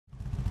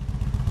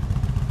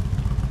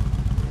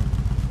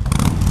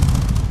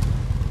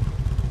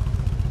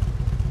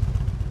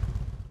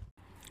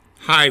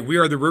Hi, we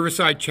are the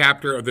Riverside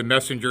chapter of the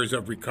Messengers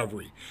of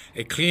Recovery,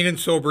 a clean and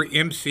sober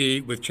MC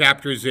with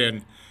chapters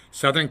in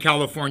Southern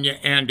California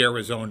and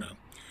Arizona.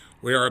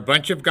 We are a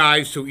bunch of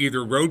guys who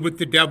either rode with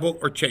the devil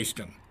or chased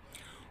him.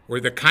 We're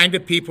the kind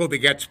of people that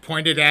gets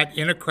pointed at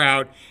in a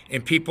crowd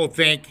and people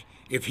think,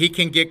 if he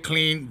can get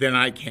clean, then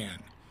I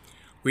can.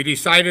 We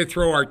decided to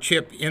throw our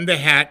chip in the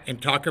hat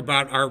and talk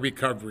about our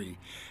recovery,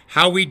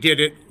 how we did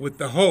it with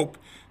the hope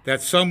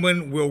that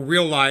someone will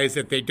realize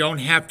that they don't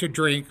have to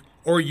drink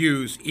or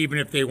use even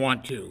if they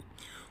want to.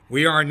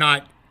 We are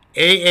not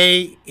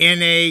AA,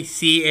 NA,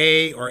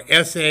 CA, or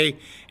SA,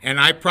 and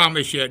I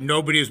promise you,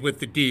 nobody is with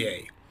the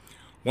DA.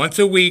 Once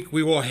a week,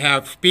 we will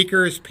have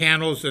speakers,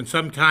 panels, and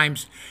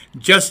sometimes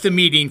just a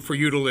meeting for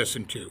you to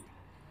listen to.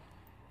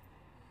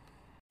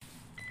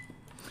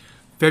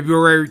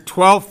 February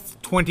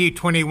 12th,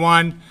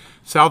 2021,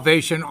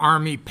 Salvation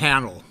Army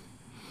panel.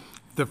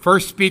 The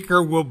first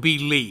speaker will be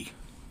Lee.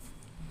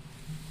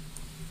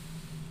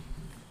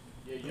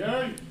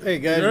 Hey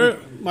guys,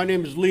 my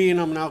name is Lee and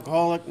I'm an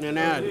alcoholic and an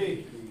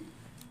addict.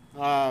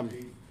 My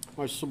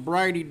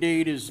sobriety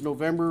date is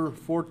November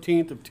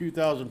 14th of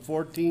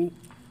 2014.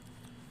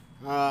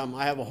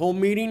 I have a home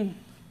meeting.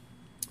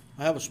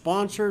 I have a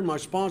sponsor and my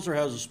sponsor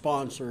has a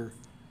sponsor.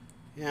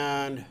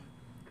 And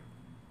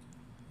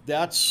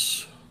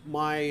that's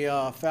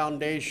my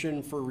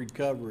foundation for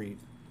recovery.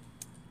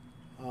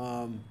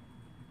 I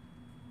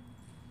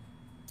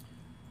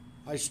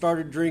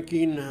started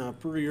drinking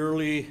pretty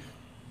early,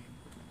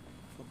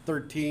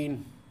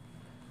 13,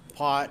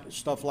 pot,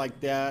 stuff like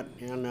that,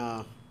 and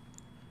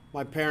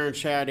my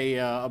parents had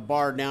a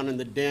bar down in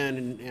the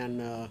den,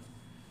 and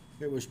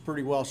it was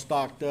pretty well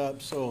stocked up,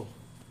 so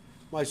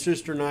my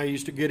sister and I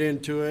used to get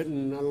into it,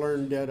 and I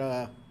learned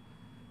that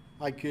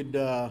I could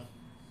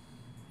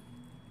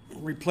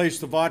replace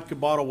the vodka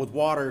bottle with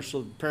water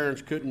so the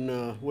parents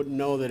wouldn't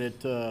know that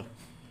it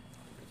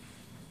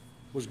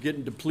was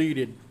getting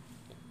depleted.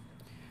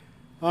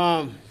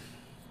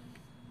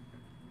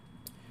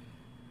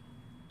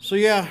 So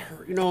yeah,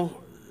 you know,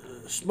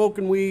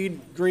 smoking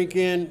weed,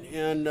 drinking,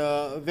 and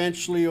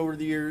eventually over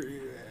the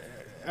year,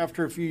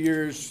 after a few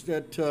years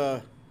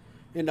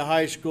into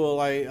high school,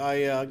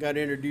 I got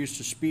introduced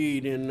to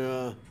speed, and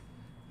I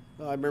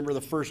remember the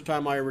first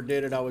time I ever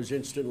did it, I was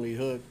instantly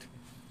hooked.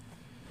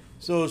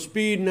 So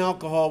speed and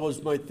alcohol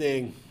was my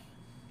thing,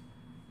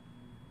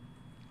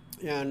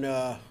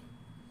 and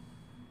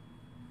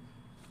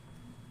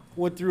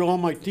went through all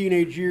my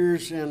teenage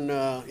years and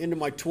into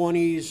my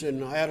 20s,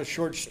 and I had a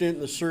short stint in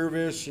the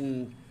service,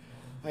 and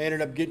I ended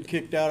up getting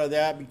kicked out of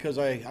that because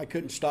I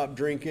couldn't stop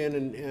drinking,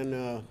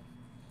 and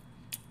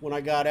when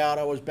I got out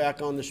I was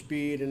back on the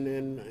speed,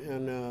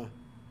 and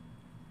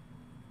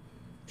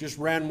just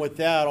ran with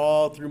that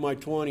all through my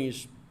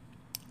 20s.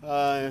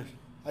 I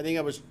think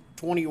I was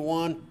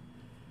 21.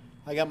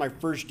 I got my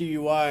first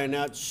DUI, and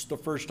that's the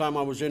first time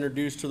I was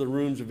introduced to the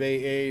rooms of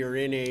AA or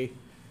NA,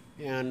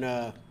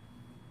 and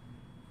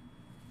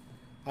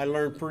I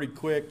learned pretty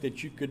quick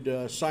that you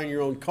could sign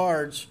your own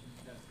cards,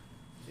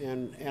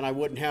 and I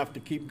wouldn't have to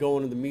keep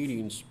going to the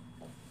meetings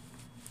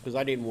because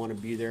I didn't want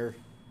to be there.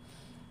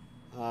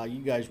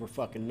 You guys were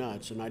fucking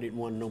nuts, and I didn't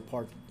want no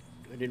part.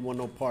 I didn't want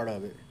no part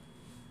of it.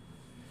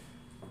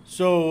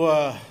 So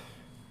I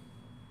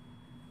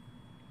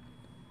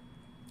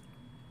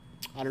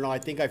don't know. I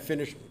think I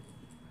finished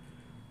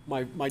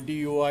my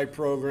DUI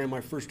program,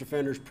 my first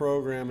offenders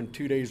program, and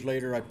 2 days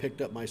later I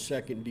picked up my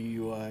second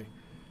DUI.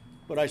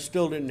 But I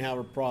still didn't have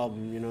a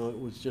problem, you know. It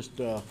was just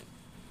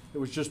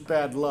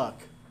bad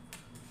luck.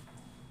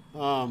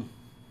 All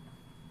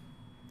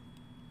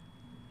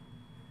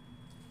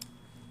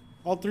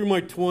through my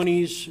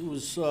 20s, it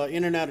was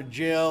in and out of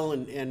jail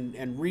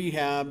and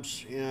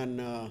rehabs, and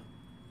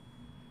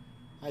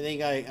I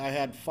think I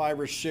had 5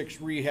 or 6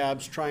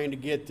 rehabs trying to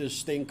get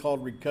this thing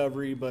called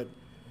recovery, but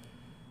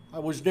I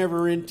was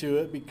never into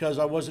it because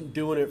I wasn't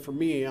doing it for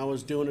me. I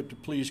was doing it to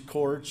please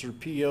courts or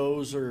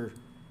POs or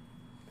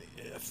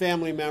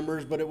family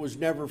members, but it was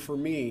never for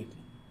me.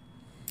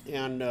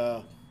 And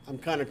I'm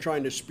kind of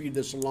trying to speed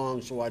this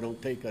along so I don't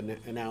take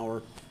an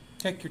hour.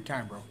 Take your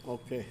time, bro.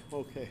 Okay.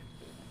 We'll take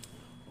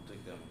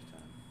that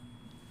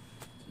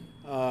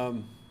much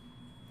time.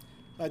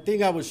 I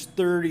think I was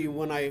 30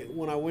 when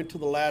I went to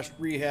the last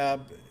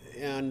rehab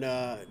and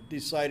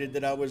decided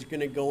that I was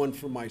going to go in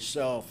for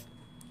myself.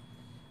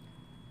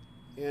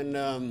 And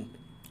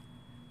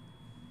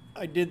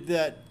I did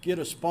that, get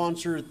a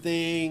sponsor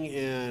thing,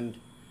 and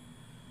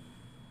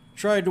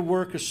tried to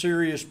work a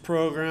serious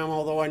program,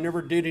 although I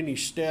never did any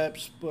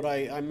steps, but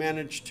I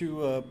managed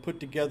to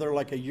put together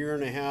like a year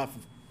and a half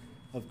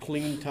of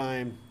clean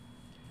time,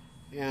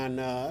 and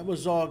it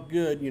was all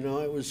good, you know.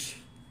 It was,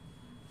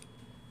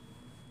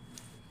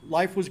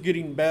 life was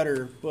getting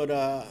better, but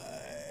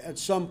at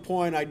some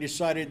point I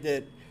decided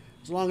that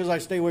as long as I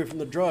stay away from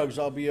the drugs,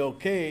 I'll be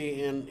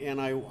okay,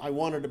 and I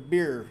wanted a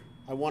beer.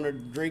 I wanted to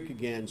drink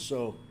again,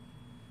 so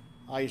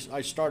I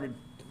started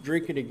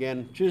drinking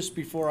again just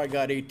before I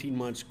got 18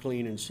 months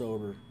clean and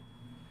sober.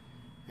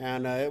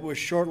 And it was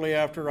shortly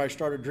after I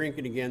started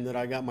drinking again that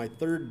I got my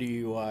third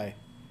DUI.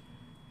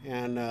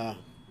 And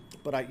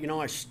but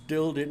I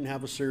still didn't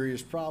have a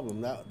serious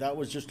problem. That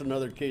was just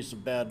another case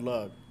of bad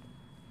luck.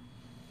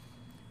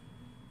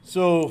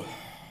 So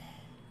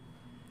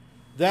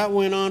that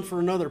went on for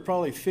another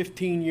probably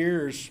 15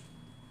 years.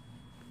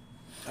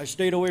 I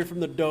stayed away from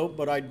the dope,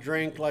 but I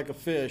drank like a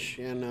fish,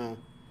 and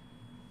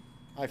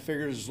I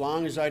figured as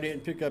long as I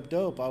didn't pick up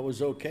dope, I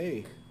was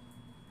okay.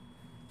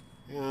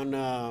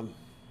 And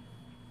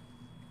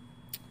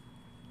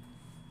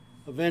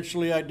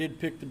eventually I did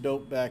pick the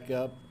dope back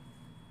up.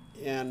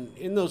 And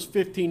in those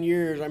 15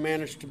 years, I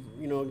managed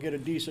to, get a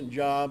decent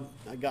job.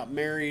 I got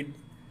married,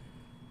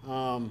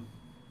 got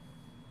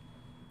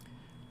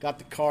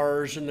the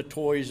cars and the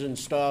toys and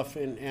stuff,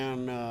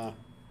 and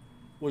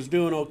was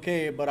doing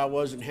okay, but I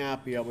wasn't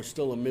happy. I was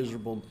still a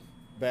miserable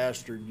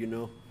bastard,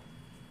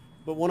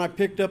 But when I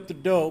picked up the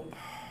dope,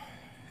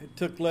 it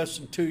took less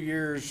than 2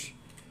 years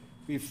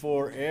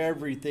before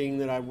everything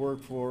that I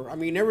worked for. I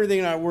mean,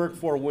 everything I worked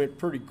for went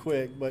pretty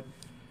quick, but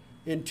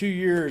in 2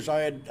 years,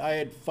 I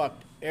had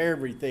fucked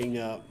everything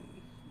up.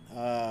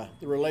 The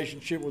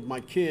relationship with my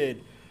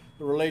kid,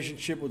 the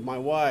relationship with my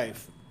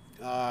wife,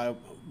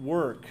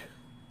 work.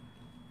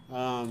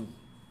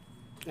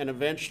 And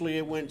eventually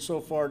it went so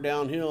far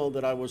downhill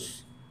that I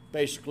was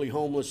basically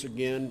homeless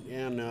again,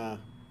 and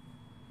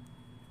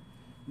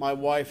my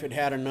wife had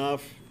had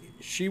enough.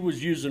 She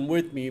was using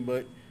with me,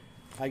 but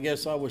I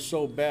guess I was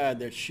so bad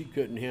that she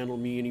couldn't handle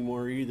me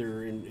anymore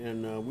either,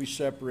 and we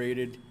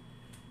separated,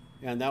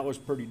 and that was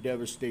pretty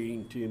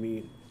devastating to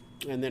me.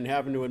 And then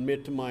having to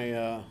admit to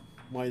my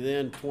my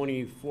then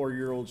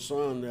 24-year-old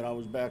son that I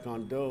was back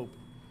on dope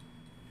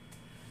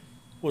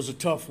was a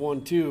tough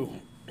one too.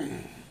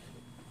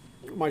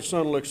 My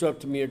son looks up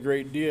to me a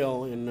great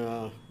deal, and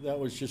that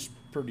was just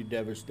pretty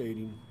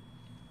devastating.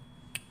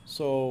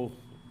 So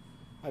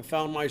I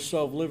found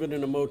myself living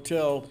in a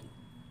motel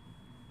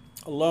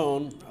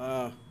alone,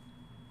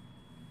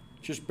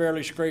 just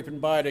barely scraping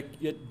by to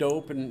get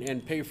dope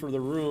and pay for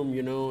the room,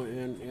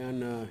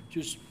 and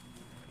just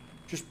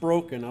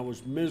broken. I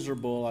was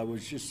miserable. I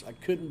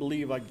couldn't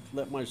believe I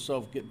let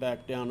myself get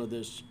back down to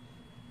this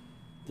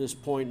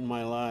point in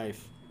my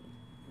life.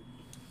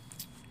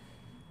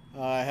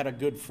 I had a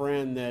good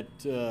friend that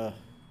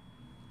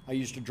I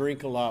used to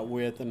drink a lot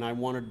with, and I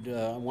wanted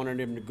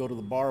him to go to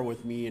the bar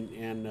with me,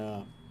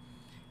 and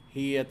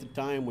he at the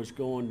time was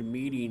going to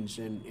meetings,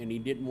 and he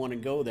didn't want to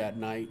go that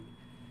night.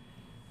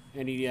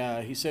 And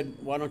he said,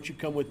 "Why don't you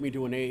come with me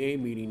to an AA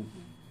meeting?"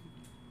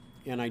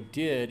 And I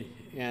did,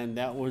 and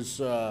that was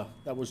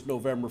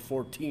November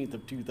 14th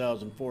of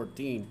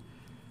 2014.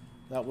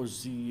 That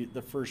was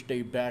the first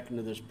day back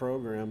into this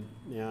program,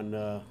 and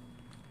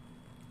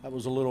that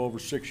was a little over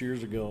 6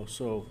 years ago.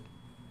 So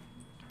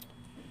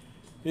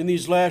in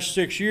these last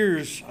 6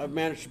 years, I've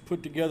managed to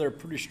put together a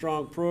pretty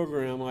strong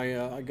program.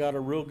 I got a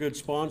real good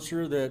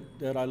sponsor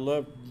that I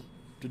love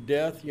to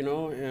death,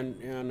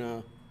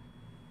 and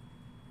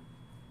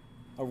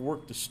I've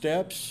worked the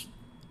steps.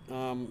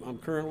 I'm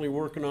currently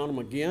working on them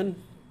again.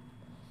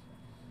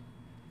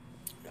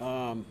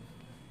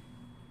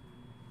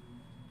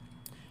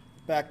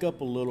 Back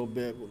up a little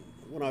bit.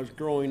 When I was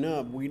growing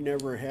up, we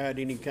never had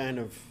any kind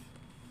of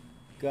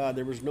God.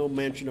 There was no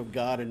mention of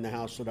God in the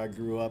house that I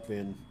grew up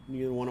in.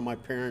 Neither one of my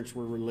parents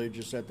were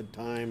religious at the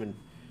time, and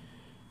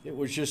it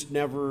was just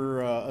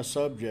never a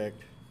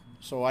subject.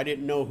 So I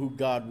didn't know who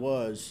God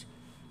was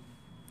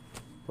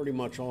pretty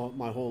much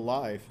my whole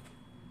life.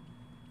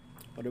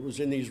 But it was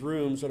in these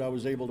rooms that I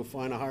was able to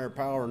find a higher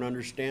power and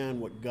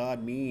understand what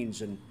God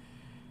means and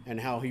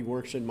how he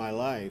works in my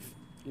life.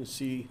 You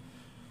see,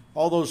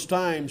 all those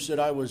times that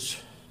I was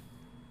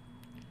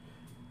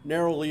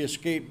narrowly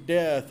escaped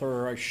death,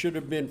 or I should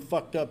have been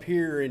fucked up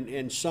here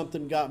and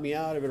something got me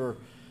out of it, or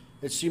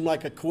it seemed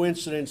like a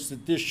coincidence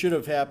that this should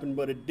have happened,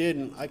 but it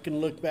didn't. I can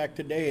look back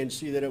today and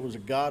see that it was a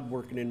God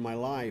working in my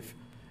life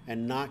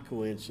and not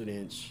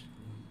coincidence.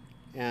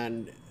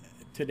 And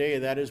today,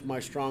 that is my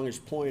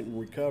strongest point in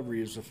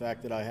recovery, is the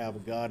fact that I have a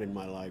God in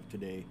my life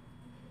today.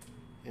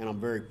 And I'm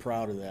very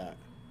proud of that.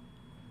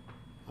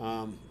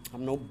 I'm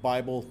no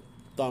Bible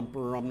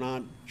thumper, I'm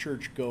not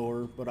church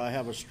goer, but I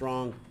have a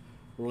strong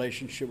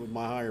relationship with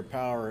my higher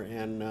power,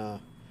 and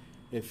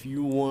if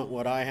you want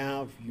what I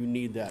have, you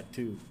need that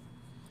too,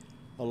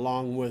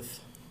 along with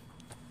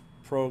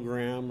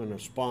program and a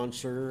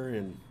sponsor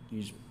and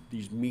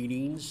these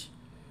meetings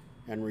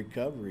and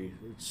recovery.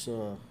 It's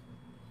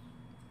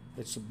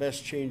the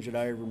best change that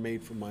I ever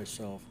made for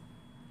myself.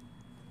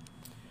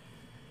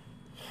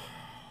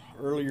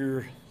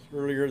 Earlier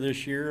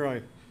this year,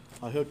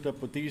 I hooked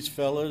up with these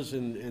fellas,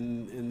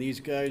 and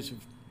these guys have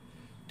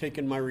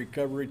taken my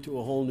recovery to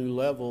a whole new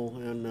level,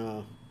 and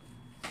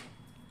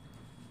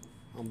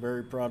I'm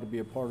very proud to be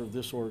a part of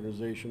this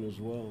organization as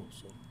well.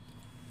 So,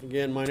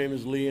 again, my name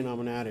is Lee, and I'm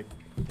an addict.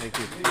 Thank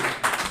you.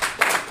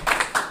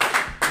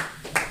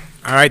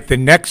 All right, the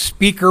next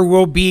speaker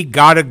will be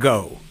Gotta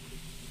Go.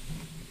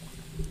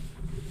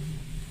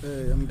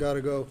 Hey, I'm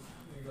Gotta Go.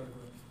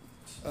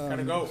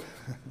 Gotta go.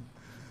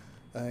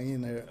 Hang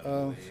in there.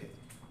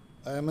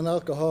 I am an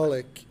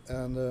alcoholic,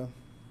 and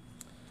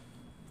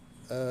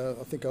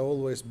I think I've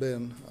always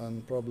been,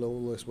 and probably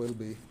always will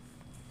be,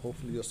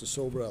 hopefully just a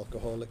sober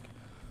alcoholic.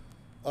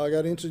 I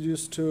got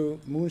introduced to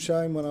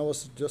moonshine when I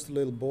was just a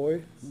little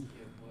boy.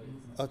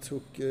 I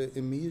took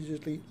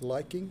immediately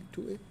liking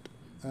to it,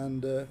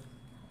 and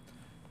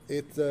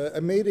I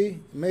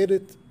made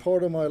it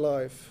part of my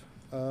life.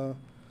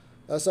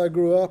 As I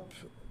grew up,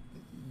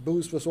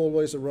 booze was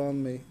always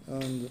around me,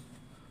 and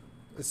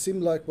it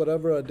seemed like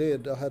whatever I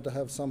did, I had to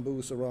have some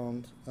booze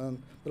around.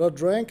 But I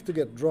drank to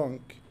get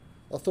drunk.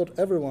 I thought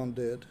everyone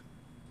did.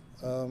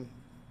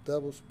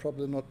 That was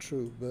probably not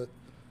true, but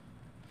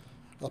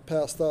I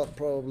passed out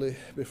probably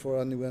before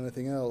I knew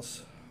anything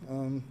else.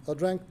 I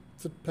drank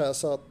to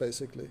pass out,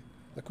 basically.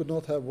 I could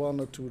not have one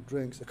or two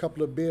drinks. A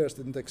couple of beers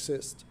didn't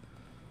exist.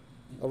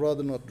 I'd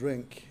rather not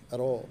drink at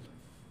all.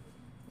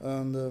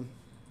 And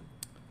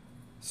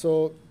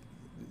so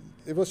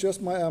it was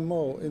just my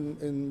MO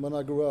in when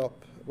I grew up.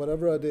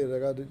 Whatever I did, I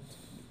got a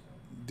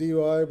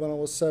DUI when I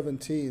was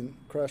 17,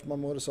 crashed my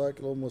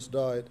motorcycle, almost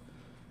died.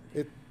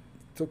 It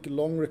took a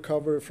long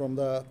recovery from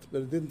that,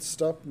 but it didn't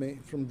stop me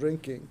from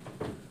drinking.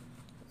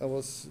 I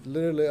was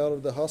literally out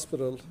of the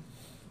hospital,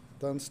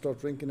 then start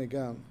drinking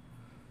again.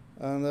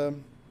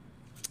 And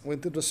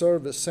went into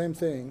service, same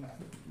thing.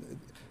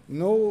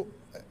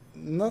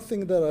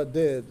 Nothing that I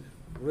did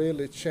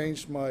really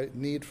changed my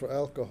need for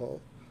alcohol.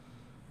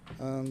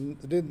 And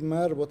it didn't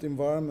matter what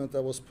environment I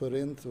was put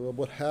into, or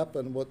what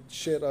happened, what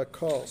shit I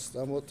caused,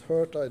 and what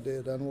hurt I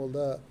did, and all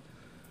that.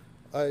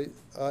 I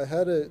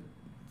had a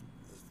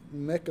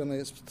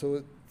mechanism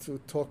to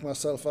talk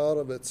myself out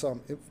of it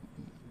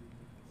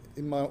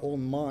in my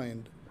own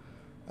mind,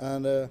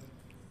 and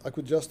I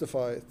could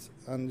justify it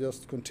and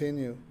just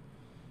continue.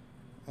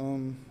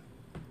 When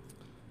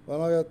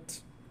I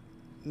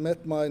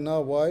met my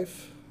now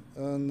wife,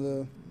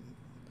 and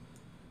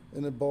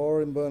in a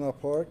bar in Bernard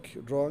Park,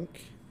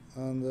 drunk.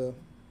 And a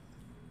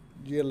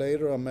year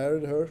later, I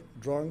married her,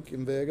 drunk,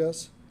 in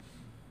Vegas.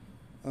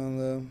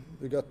 And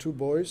we got 2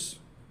 boys.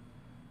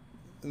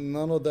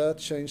 None of that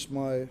changed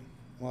my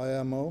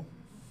MO.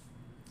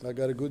 I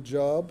got a good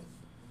job,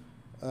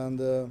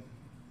 and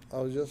I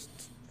was just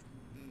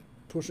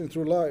pushing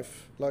through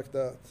life like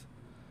that.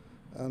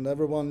 And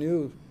everyone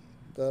knew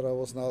that I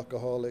was an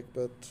alcoholic,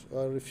 but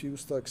I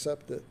refused to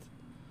accept it.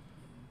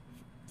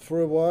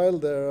 For a while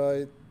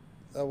there,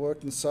 I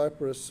worked in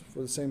Cyprus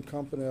for the same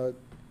company I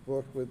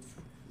worked with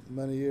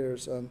many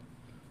years, and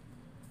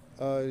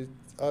I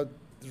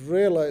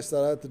realized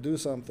that I had to do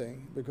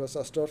something because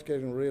I started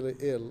getting really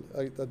ill.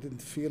 I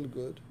didn't feel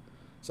good,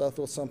 so I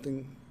thought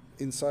something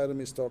inside of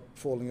me started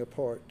falling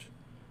apart.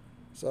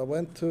 So I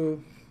went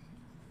to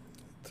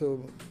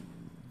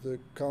the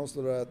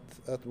counselor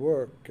at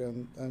work,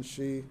 and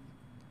she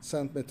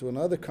sent me to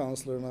another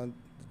counselor, and a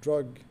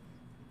drug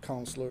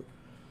counselor.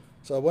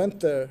 So I went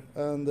there,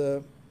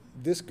 and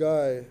this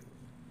guy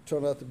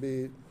turned out to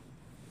be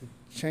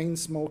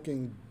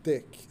chain-smoking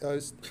dick.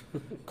 I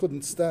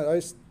couldn't stand.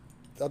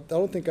 I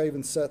don't think I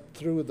even sat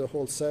through the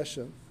whole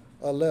session.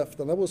 I left,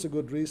 and that was a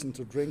good reason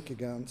to drink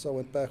again. So I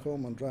went back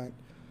home and drank.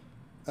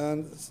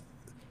 And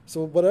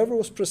so whatever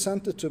was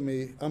presented to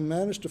me, I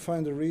managed to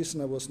find a reason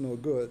I was no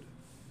good.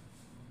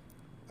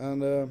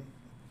 And I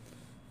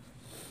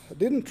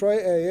didn't try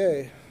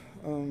AA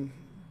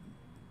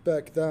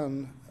back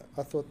then.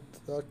 I thought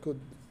I could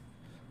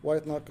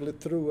white knuckle it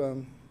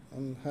through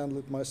and handle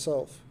it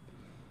myself.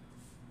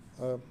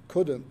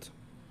 Couldn't.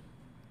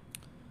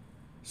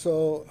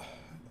 So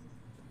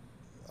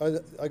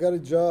I got a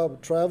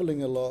job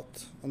traveling a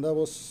lot, and that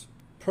was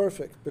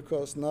perfect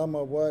because now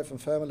my wife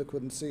and family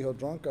couldn't see how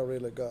drunk I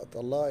really got. I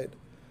lied.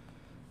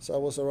 So I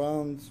was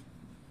around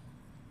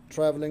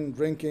traveling,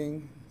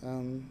 drinking,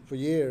 and for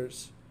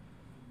years.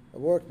 It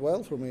worked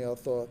well for me, I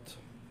thought.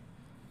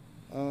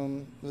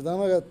 But then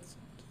I got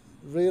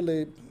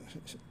really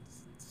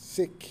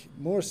sick,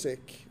 more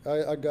sick.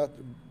 I got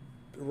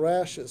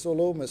rashes all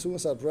over me. As soon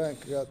as I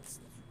drank, I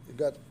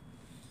got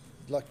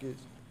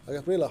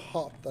really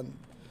hot and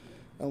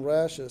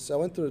rashes. I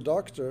went to the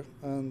doctor,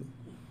 and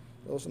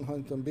I was in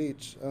Huntington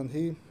Beach, and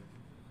he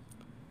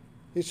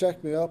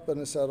checked me up and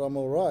he said, I'm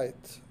all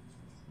right,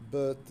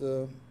 but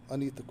I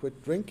need to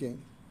quit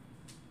drinking.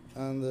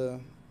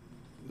 And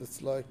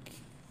it's like,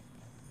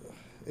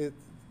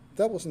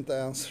 that wasn't the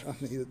answer I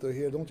needed to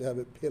hear. Don't you have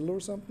a pill or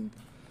something?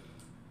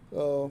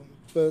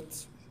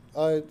 But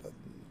I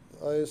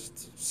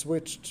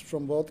switched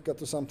from vodka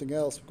to something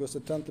else because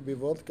it tended to be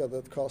vodka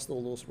that caused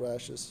all those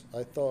rashes,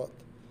 I thought.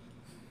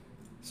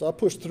 So I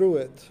pushed through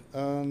it,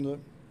 and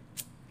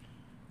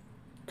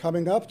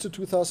coming up to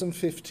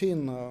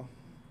 2015 now,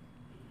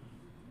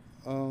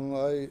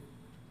 I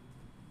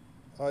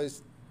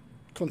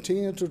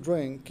continued to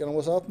drink, and I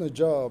was out on a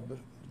job,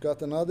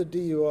 got another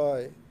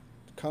DUI,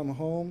 come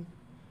home.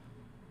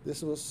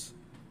 This was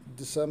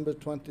December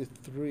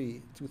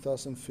 23,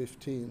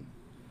 2015,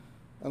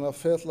 and I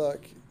felt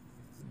like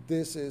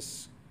I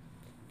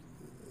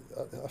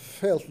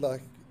felt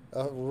like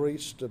I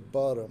reached the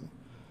bottom.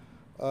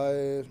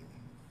 I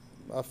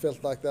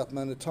felt like that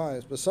many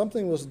times, but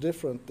something was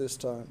different this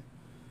time.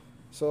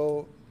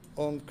 So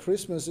on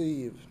Christmas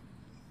Eve,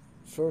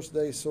 first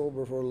day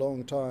sober for a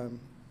long time,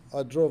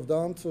 I drove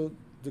down to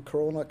the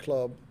Corona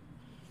Club,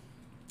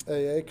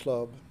 AA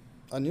Club.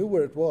 I knew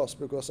where it was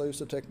because I used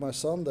to take my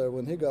son there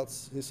when he got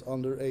his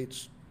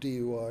underage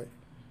DUI.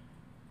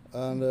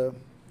 And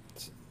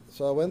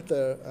so I went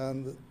there,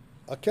 and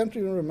I can't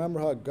even remember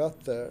how I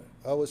got there.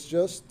 I was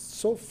just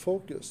so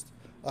focused.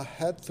 I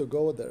had to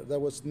go there. There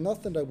was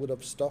nothing that would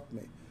have stopped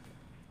me.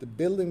 The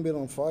building being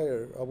on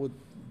fire, I would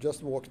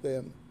just walked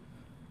in.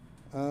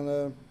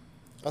 And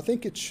I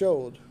think it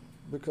showed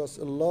because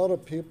a lot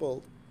of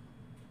people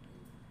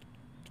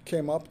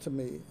came up to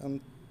me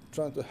and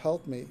trying to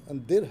help me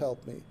and did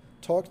help me,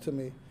 talk to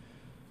me.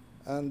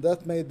 And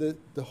that made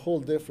the whole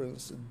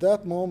difference.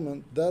 That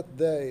moment, that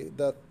day,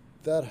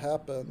 that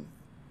happened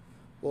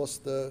was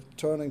the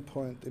turning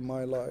point in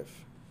my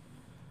life.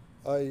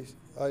 I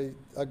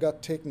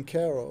got taken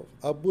care of.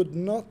 I would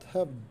not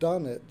have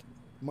done it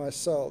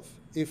myself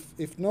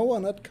if no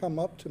one had come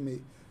up to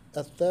me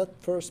at that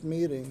first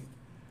meeting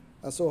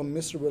and saw how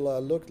miserable I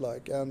looked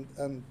like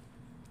and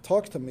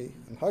talked to me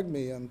and hugged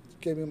me and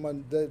gave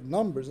me the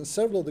numbers, and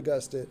several of the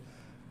guys did.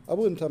 I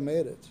wouldn't have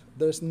made it.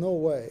 There's no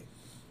way.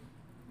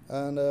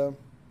 And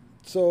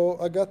so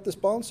I got the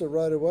sponsor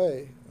right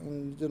away.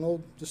 And you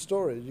know the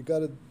story. You got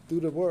to do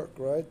the work,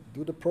 right?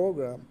 Do the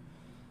program.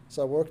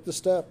 So I worked the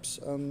steps,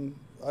 and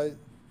I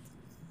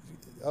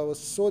was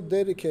so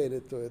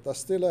dedicated to it. I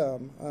still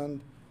am.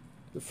 And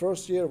the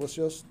first year was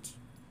just,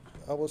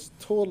 I was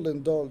totally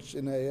indulged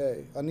in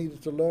AA. I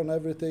needed to learn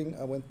everything.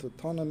 I went to a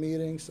ton of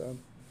meetings, and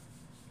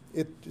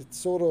it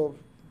sort of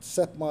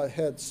set my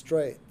head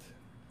straight.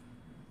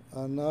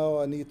 And now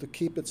I need to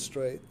keep it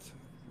straight,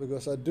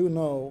 because I do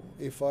know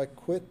if I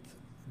quit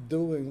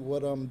doing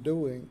what I'm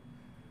doing,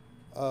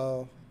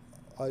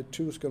 I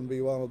too is going to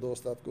be one of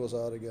those that goes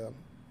out again.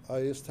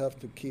 I just have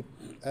to keep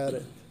at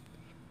it.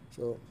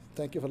 So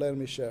thank you for letting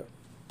me share.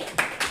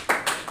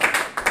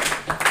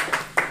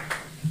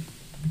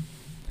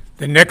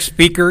 The next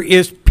speaker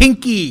is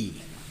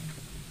Pinky.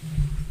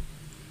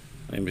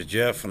 My name is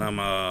Jeff, and I'm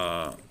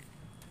a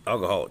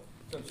alcoholic.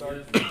 I'm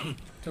sorry.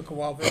 Took a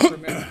while there for a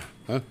minute.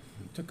 Huh?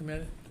 Took a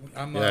minute.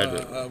 I'm Yeah, I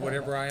did.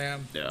 whatever I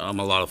am. Yeah, I'm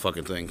a lot of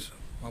fucking things.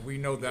 Well, we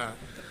know that.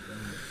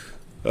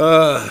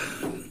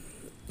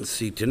 Let's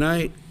see,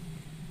 tonight.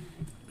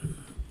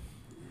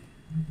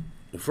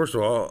 Well, first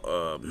of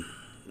all,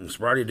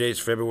 sobriety date's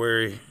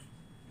February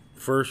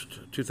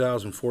 1st,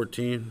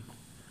 2014.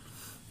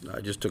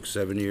 I just took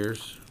 7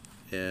 years,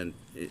 and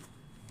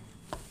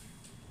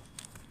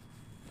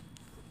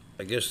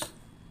I guess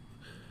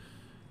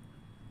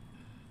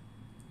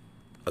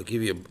I'll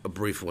give you a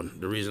brief one.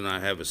 The reason I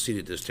have a seat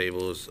at this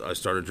table is I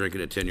started drinking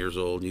at 10 years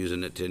old,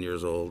 using at 10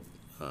 years old.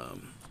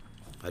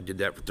 I did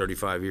that for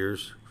 35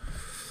 years.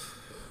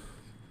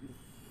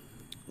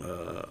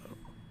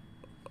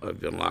 I've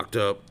been locked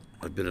up.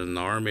 I've been in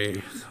the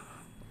Army.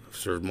 I've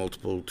served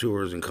multiple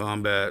tours in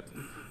combat.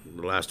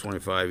 The last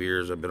 25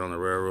 years I've been on the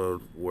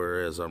railroad,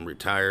 whereas I'm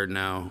retired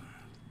now.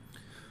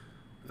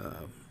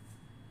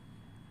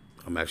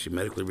 I'm actually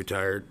medically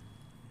retired.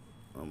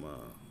 I'm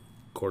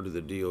according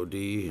to the DOD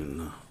and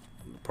the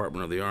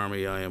Department of the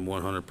Army, I am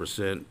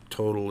 100%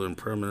 total and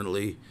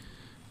permanently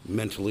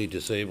mentally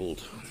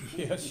disabled.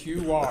 Yes,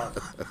 you are.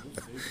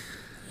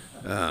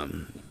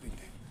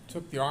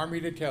 Took the Army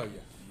to tell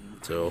you.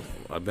 So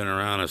I've been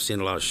around, I've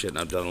seen a lot of shit, and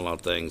I've done a lot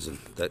of things, and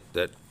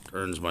that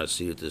earns my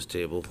seat at this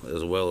table,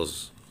 as well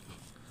as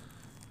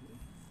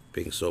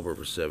being sober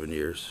for 7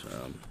 years.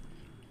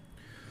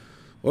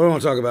 What I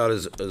want to talk about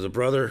is a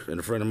brother and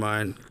a friend of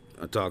mine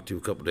I talked to a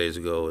couple days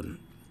ago, and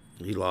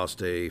he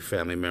lost a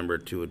family member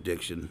to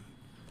addiction,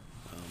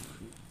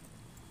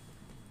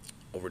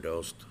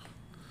 overdosed.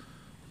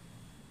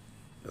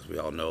 As we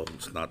all know,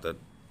 it's not that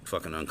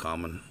fucking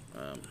uncommon.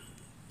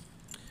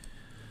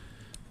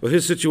 But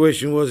his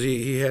situation was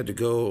he had to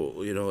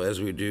go, you know,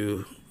 as we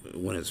do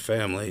when it's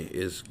family,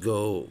 is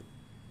go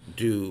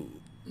do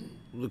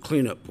the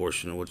cleanup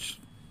portion, which,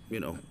 you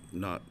know,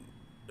 not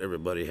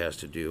everybody has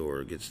to do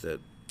or gets that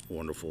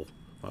wonderful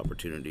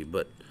opportunity.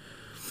 But,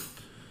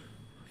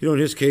 you know, in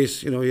his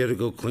case, you know, he had to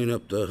go clean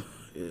up the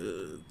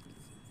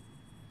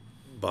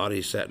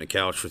body, sat in the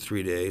couch for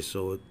 3 days,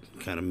 so it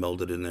kind of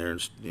melded in there,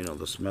 and, you know,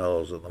 the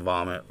smells of the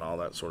vomit and all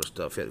that sort of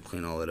stuff. He had to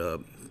clean all that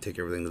up, take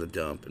everything to the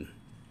dump, and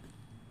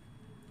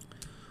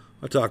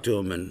I talked to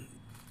him, and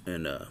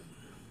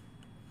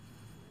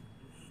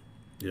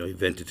you know, he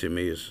vented to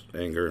me his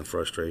anger and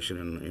frustration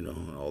and, you know,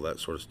 all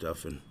that sort of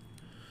stuff. And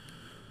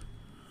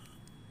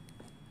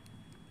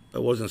I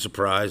wasn't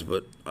surprised,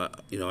 but,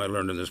 you know, I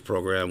learned in this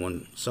program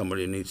when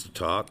somebody needs to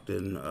talk,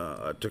 then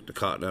I took the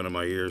cotton out of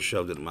my ears,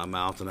 shoved it in my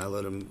mouth, and I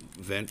let him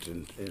vent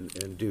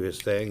and do his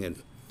thing.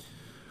 And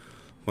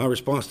my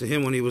response to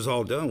him when he was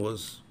all done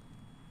was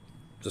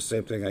the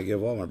same thing I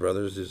give all my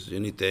brothers, is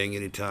anything,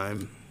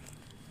 anytime,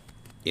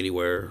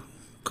 anywhere,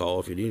 call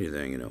if you need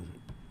anything, you know.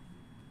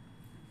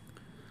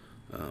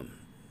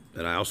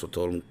 And I also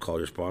told him, call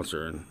your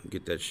sponsor and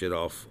get that shit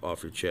off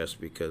your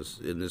chest, because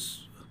in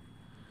this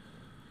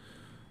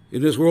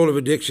In this world of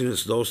addiction,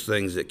 it's those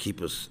things that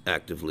keep us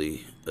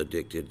actively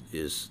addicted,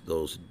 is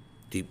those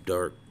deep,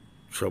 dark,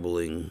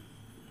 troubling,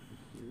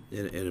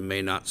 and it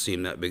may not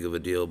seem that big of a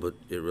deal, but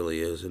it really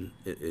is, and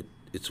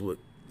it's what,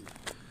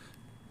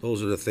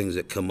 those are the things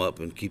that come up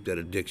and keep that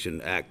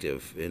addiction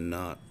active and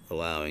not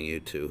allowing you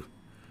to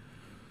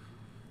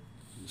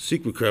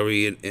seek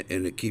recovery, and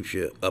it keeps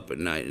you up at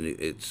night, and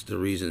it's the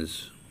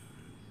reasons,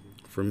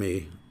 for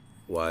me,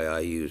 why I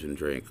use and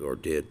drink, or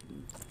did.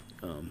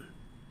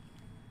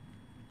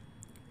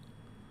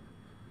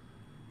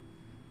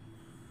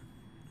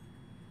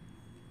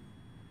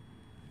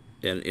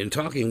 And in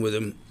talking with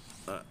him,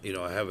 I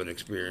have an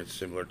experience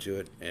similar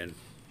to it, and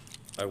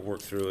I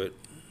worked through it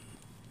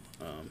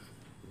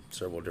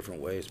several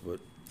different ways, but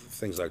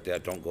things like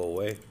that don't go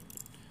away.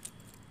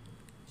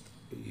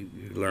 You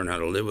learn how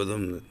to live with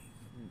them,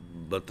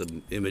 but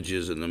the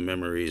images and the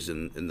memories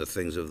and the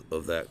things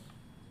of that,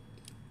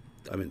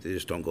 they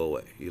just don't go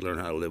away. You learn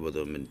how to live with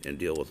them and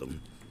deal with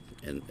them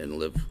and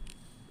live,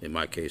 in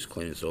my case,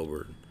 clean and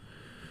sober.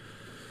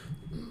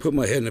 Put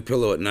my head in the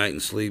pillow at night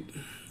and sleep.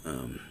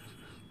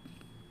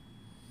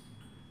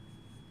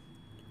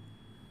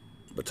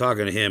 But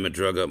talking to him, it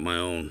drug up my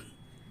own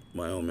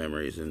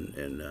memories,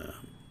 and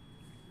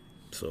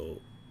so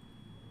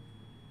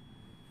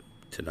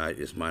tonight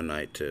is my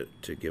night to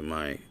get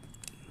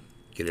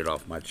it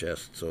off my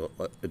chest, so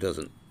it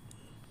doesn't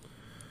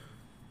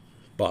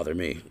bother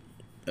me.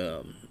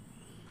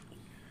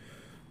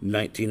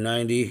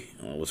 1990,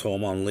 I was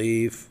home on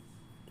leave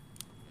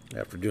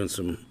after doing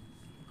some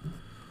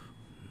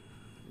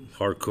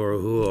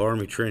hardcore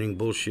Army training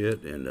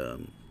bullshit,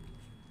 and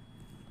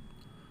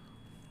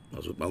I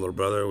was with my little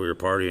brother. We were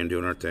partying,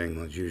 doing our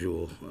thing as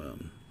usual.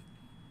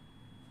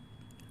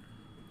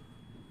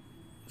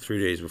 3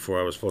 days before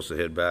I was supposed to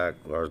head back,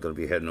 I was going to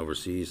be heading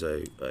overseas.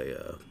 I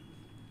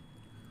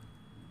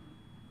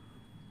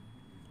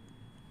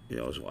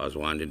was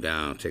winding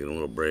down, taking a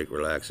little break,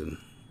 relaxing,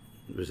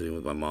 visiting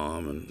with my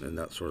mom and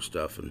that sort of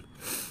stuff. And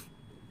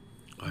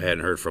I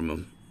hadn't heard from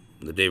him.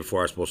 The day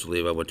before I was supposed to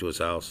leave, I went to his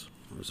house,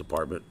 his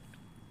apartment.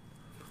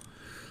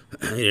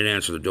 He didn't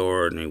answer the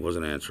door, and he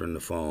wasn't answering the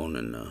phone,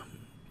 and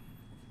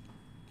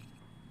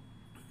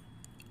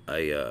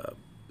I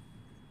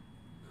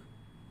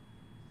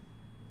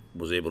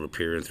was able to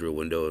peer in through a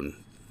window and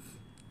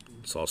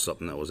saw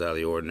something that was out of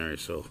the ordinary.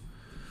 So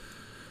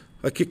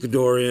I kicked the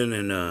door in,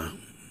 and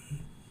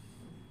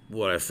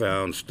what I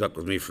found stuck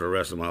with me for the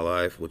rest of my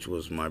life, which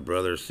was my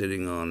brother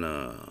sitting on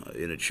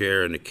in a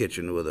chair in the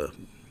kitchen with a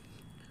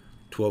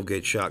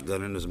 12-gauge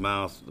shotgun in his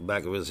mouth, the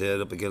back of his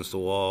head up against the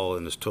wall,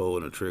 and his toe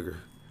in a trigger.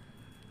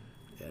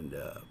 And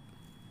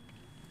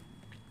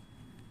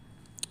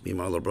me and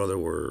my little brother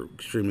were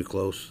extremely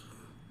close,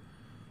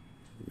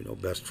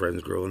 best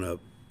friends growing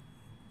up.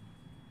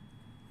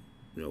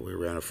 We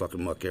ran a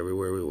fucking muck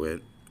everywhere we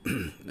went.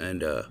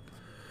 And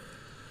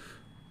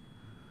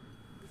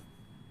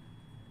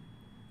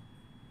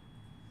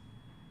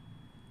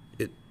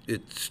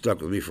it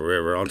stuck with me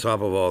forever. On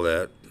top of all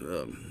that,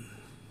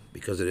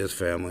 because it is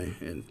family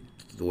and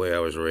the way I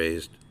was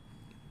raised,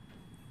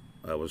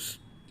 I was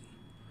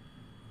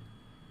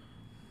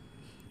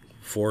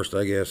forced,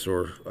 I guess,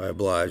 or I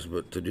obliged,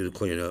 but to do the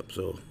cleanup.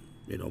 So,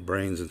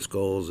 brains and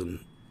skulls and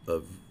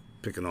of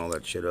picking all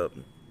that shit up.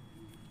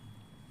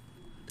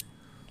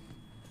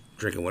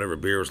 Drinking whatever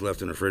beer was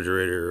left in the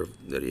refrigerator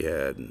that he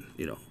had, and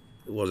it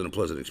wasn't a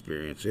pleasant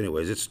experience.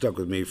 Anyways, it stuck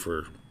with me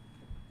for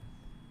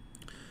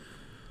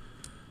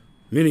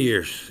many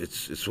years.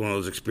 It's one of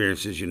those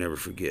experiences you never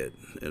forget.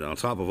 And on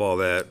top of all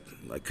that,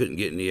 I couldn't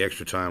get any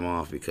extra time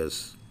off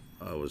because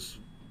I was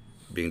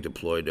being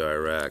deployed to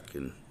Iraq,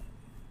 and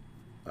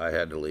I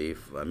had to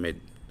leave.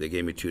 They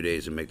gave me 2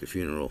 days to make the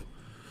funeral,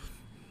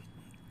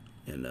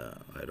 and I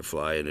had to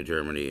fly into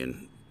Germany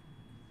and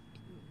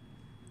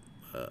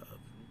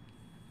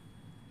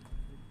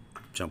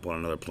jump on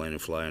another plane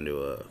and fly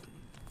into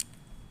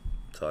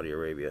Saudi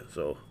Arabia.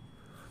 So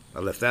I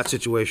left that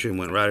situation,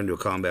 went right into a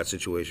combat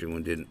situation,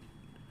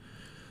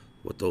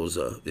 with those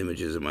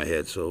images in my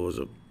head. So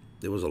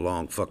it was a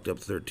long, fucked up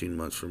 13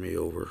 months for me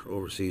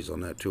overseas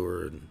on that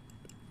tour, and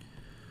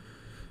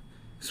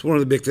it's one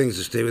of the big things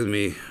that stay with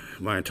me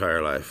my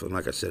entire life. And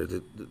like I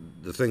said,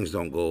 the things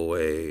don't go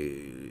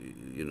away.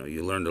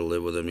 You learn to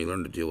live with them, you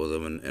learn to deal with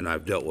them, and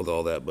I've dealt with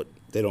all that, but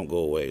they don't go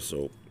away.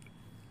 So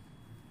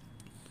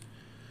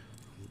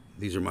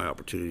these are my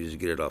opportunities to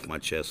get it off my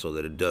chest so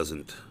that it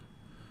doesn't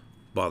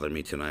bother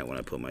me tonight when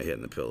I put my head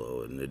in the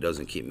pillow, and it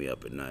doesn't keep me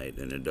up at night,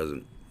 and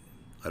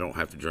I don't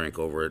have to drink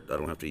over it. I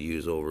don't have to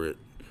use over it.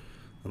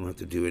 I don't have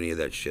to do any of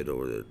that shit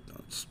over it.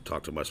 I'll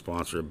talk to my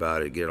sponsor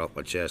about it, get it off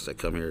my chest. I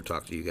come here to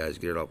talk to you guys,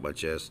 get it off my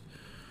chest.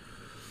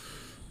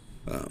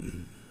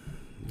 And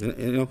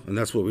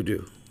that's what we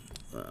do.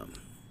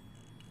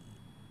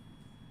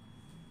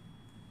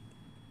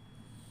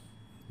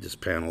 This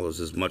panel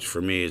is as much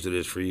for me as it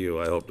is for you.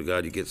 I hope to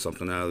God you get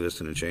something out of this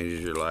and it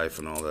changes your life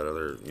and all that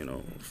other,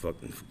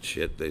 fucking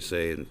shit they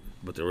say.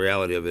 But the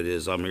reality of it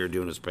is I'm here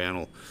doing this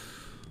panel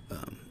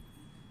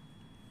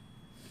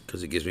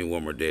because it gives me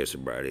one more day of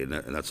sobriety,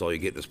 and that's all you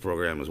get in this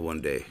program is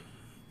one day.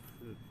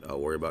 I'll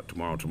worry about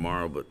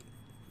tomorrow, but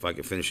if I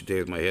can finish the day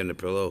with my head in the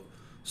pillow,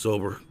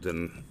 sober,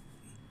 then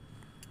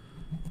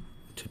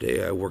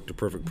today I worked a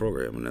perfect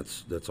program, and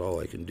that's all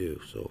I can do.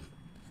 So,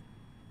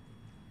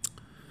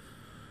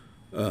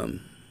 the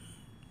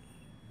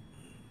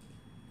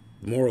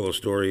moral of the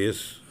story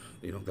is,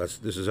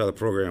 this is how the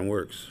program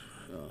works.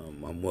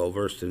 I'm well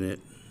versed in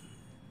it.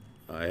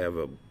 I have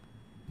a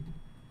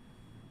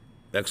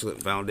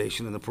excellent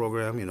foundation in the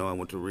program. I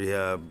went to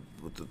rehab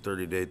with the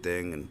 30-day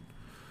thing, and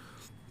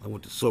I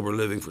went to sober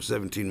living for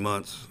 17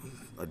 months.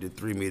 I did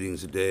 3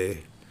 meetings a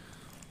day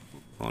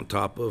on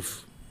top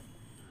of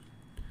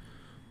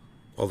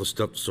all the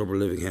stuff sober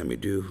living had me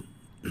do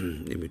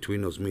in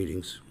between those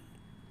meetings,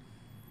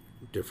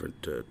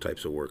 different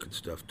types of work and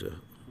stuff to,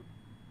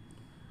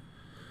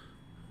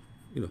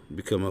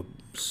 become a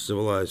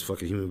civilized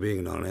fucking human being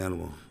and not an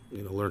animal.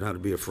 Learn how to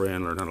be a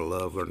friend, learn how to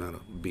love, learn how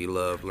to be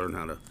loved, learn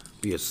how to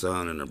be a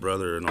son and a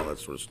brother and all that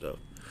sort of stuff.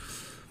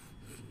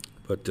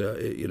 But,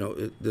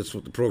 that's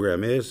what the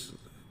program is.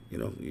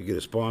 You get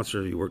a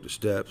sponsor, you work the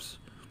steps.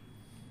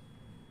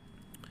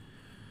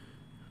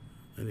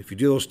 And if you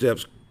do those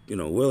steps,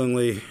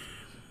 willingly,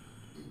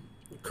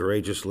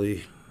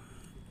 courageously,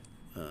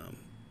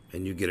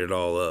 and you get it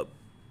all up,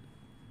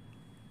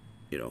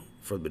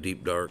 from the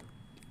deep dark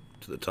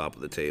to the top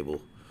of the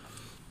table,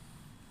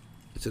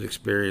 it's an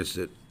experience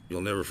that you'll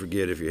never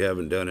forget if you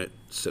haven't done it,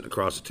 sitting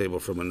across the table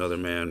from another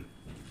man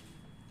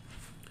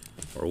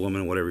or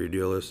woman, whatever your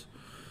deal is.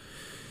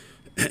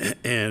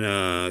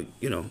 And,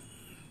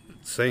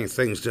 saying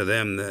things to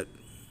them that,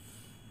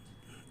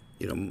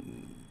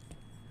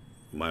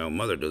 my own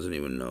mother doesn't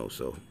even know,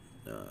 so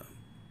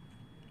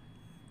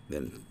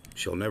then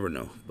she'll never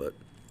know. But,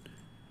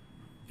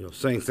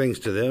 saying things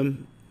to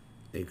them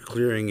and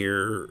clearing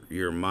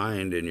your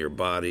mind and your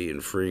body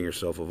and freeing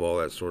yourself of all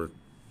that sort of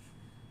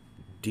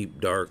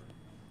deep, dark,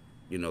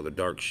 the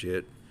dark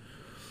shit.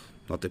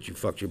 Not that you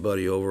fucked your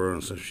buddy over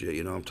on some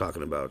shit, I'm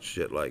talking about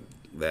shit like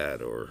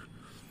that, or,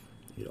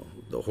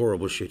 the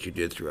horrible shit you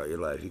did throughout your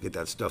life. You get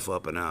that stuff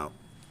up and out.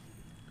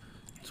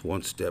 It's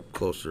one step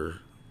closer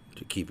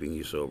to keeping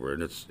you sober,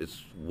 and it's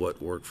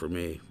what worked for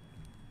me.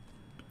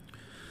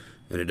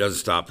 And it doesn't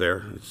stop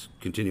there. It's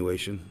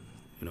continuation.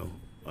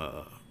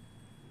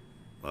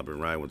 I've been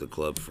riding with the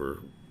club for,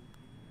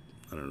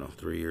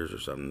 3 years or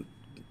something.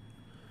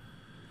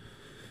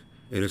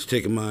 And it's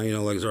taken my,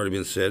 like it's already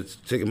been said, it's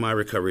taken my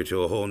recovery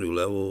to a whole new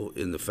level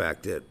in the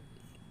fact that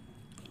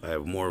I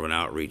have more of an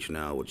outreach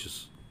now, which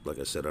is, like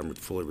I said, I'm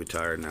fully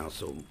retired now.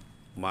 So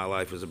my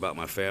life is about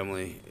my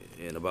family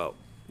and about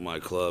my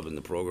club and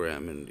the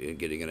program and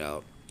getting it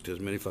out to as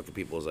many fucking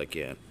people as I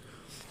can.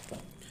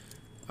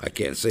 I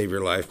can't save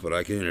your life, but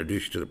I can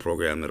introduce you to the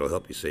program that'll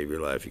help you save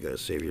your life. You got to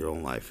save your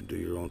own life and do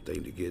your own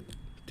thing to get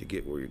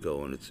where you're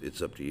going.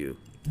 It's up to you.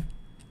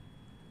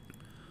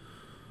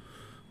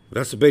 But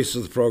that's the basis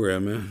of the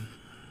program, man.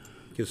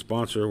 Get a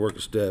sponsor, work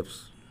the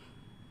steps.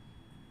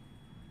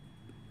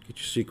 Get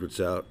your secrets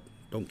out.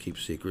 Don't keep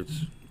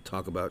secrets.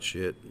 Talk about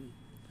shit.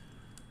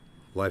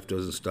 Life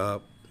doesn't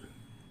stop.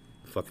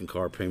 Fucking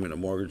car payment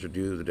and mortgage are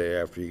due the day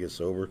after you get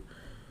sober.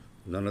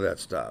 None of that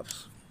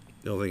stops.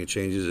 The only thing that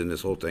changes in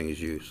this whole thing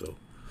is you. So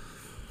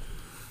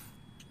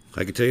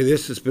I can tell you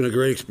this, it's been a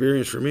great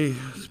experience for me.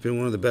 It's been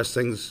one of the best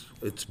things.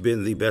 It's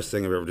been the best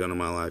thing I've ever done in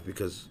my life,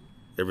 because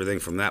everything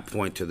from that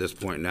point to this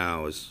point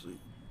now is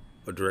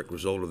a direct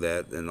result of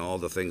that, and all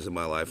the things in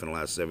my life in the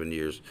last 7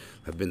 years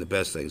have been the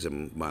best things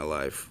in my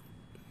life.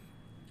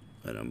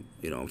 And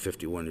I'm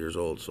 51 years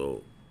old,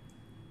 so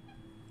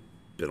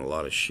been a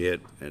lot of shit,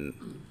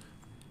 and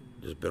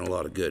there's been a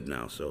lot of good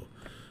now. So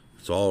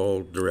it's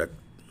all direct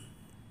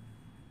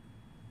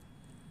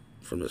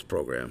from this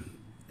program,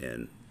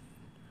 and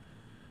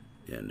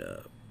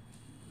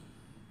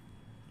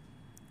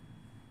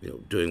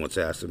doing what's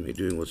asked of me,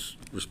 doing what's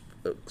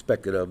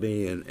expected of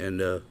me,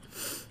 and I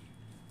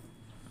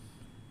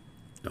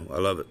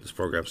love it. This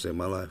program saved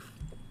my life.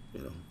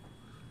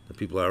 The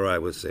people I ride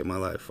with saved my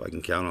life. I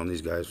can count on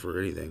these guys for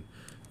anything,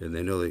 and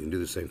they know they can do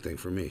the same thing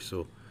for me.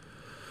 So,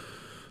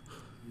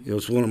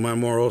 it's one of my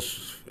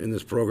morals in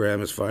this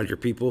program is find your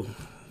people,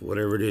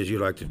 whatever it is you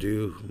like to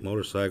do,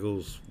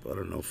 motorcycles, I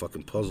don't know,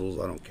 fucking puzzles,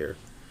 I don't care.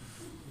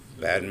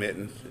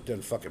 Badminton, it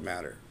doesn't fucking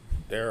matter.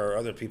 There are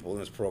other people in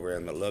this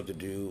program that love to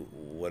do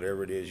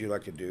whatever it is you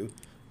like to do.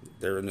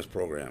 They're in this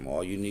program.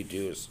 All you need to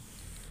do is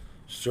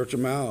search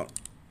them out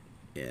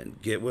and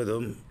get with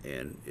them,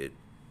 and it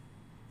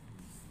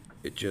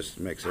just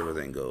makes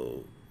everything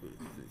go.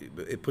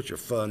 It puts your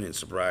fun and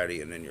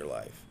sobriety in your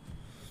life.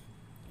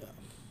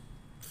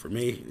 For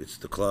me, it's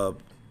the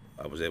club.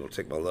 I was able to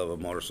take my love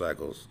of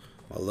motorcycles,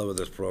 my love of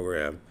this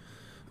program,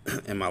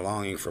 and my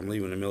longing from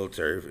leaving the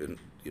military and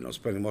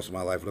spending most of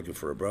my life looking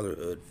for a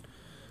brotherhood.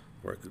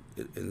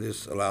 And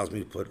this allows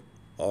me to put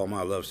all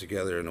my loves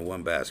together into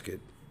one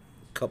basket,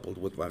 coupled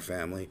with my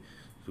family,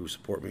 who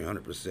support me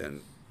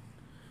 100%.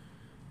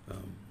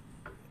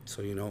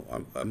 So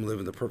I'm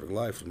living the perfect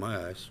life in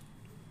my eyes.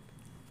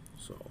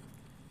 So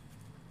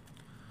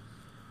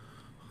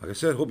like I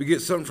said, hope you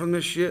get something from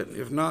this shit.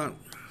 If not,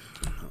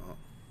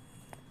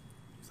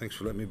 thanks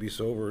for letting me be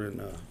sober,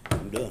 and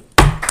I'm done.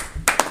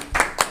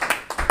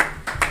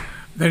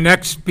 The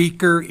next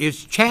speaker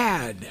is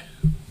Chad.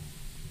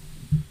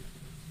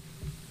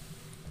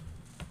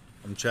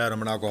 I'm Chad.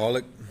 I'm an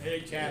alcoholic.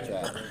 Hey,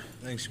 Chad.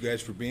 Thanks, you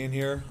guys, for being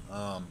here.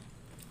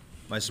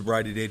 My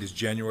sobriety date is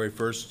January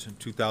 1st,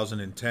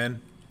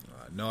 2010.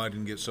 No, I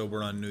didn't get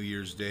sober on New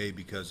Year's Day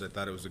because I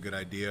thought it was a good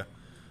idea.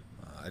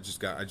 I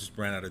just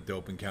ran out of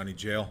dope in county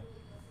jail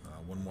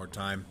one more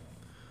time.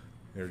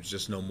 There's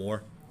just no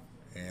more.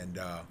 And,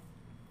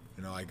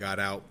 I got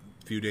out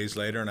a few days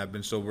later, and I've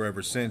been sober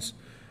ever since.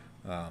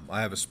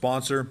 I have a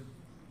sponsor,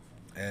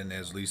 and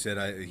as Lee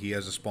said, he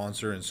has a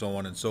sponsor, and so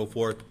on and so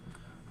forth.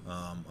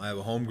 I have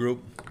a home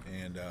group,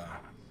 and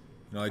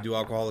I do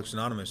Alcoholics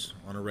Anonymous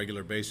on a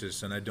regular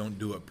basis, and I don't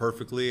do it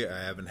perfectly.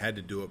 I haven't had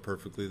to do it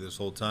perfectly this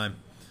whole time.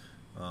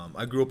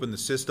 I grew up in the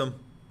system.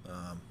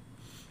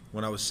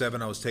 When I was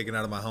 7, I was taken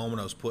out of my home,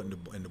 and I was put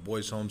into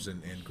boys' homes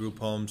and group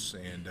homes,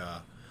 and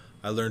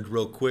I learned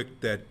real quick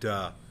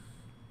that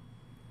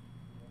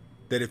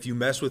if you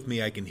mess with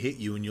me, I can hit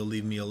you and you'll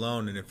leave me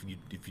alone, and if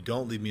you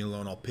don't leave me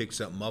alone, I'll pick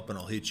something up and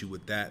I'll hit you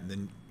with that, and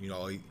then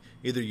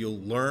either you'll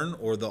learn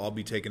or I'll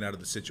be taken out of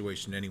the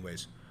situation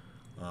anyways.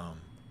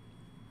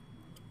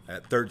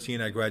 At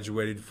 13, I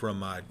graduated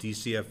from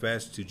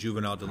DCFS to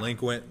juvenile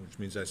delinquent, which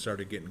means I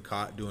started getting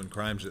caught doing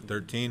crimes at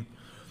 13.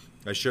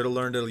 I should have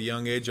learned at a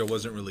young age. I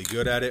wasn't really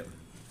good at it,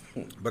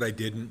 but I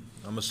didn't.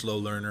 I'm a slow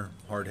learner,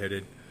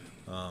 hard-headed.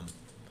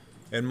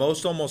 And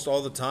almost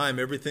all the time,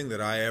 everything that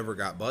I ever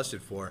got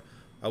busted for,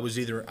 I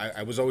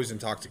was always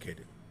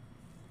intoxicated,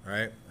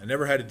 right? I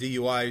never had a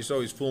DUI. I used to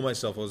always fool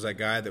myself. I was that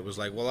guy that was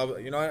like, well,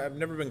 I've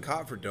never been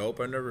caught for dope.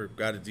 I never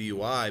got a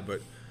DUI,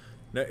 but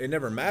it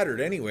never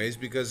mattered anyways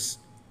because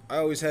I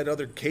always had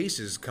other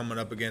cases coming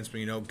up against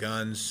me,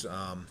 guns,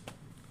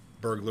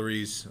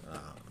 burglaries,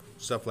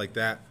 stuff like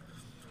that.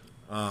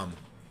 And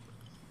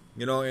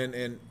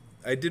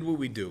I did what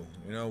we do.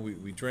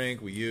 We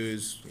drink, we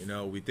use,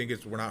 we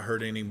think we're not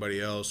hurting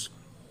anybody else.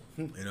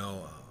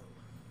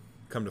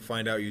 Come to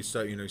find out, you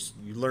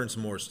learn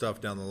some more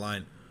stuff down the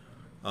line.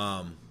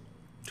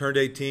 Turned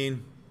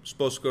 18,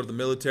 supposed to go to the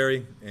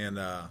military, and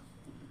I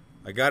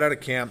got out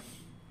of camp.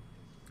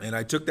 And I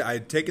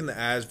had taken the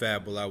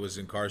ASVAB while I was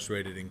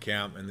incarcerated in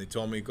camp, and they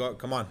told me,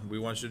 come on, we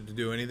want you to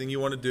do anything you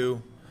want to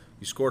do.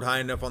 You scored high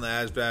enough on the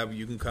ASVAB,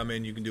 you can come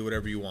in, you can do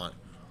whatever you want.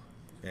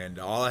 And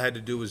all I had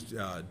to do was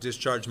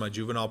discharge my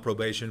juvenile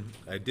probation.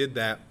 I did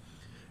that,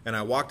 and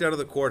I walked out of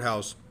the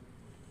courthouse,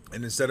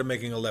 and instead of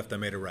making a left, I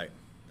made a right.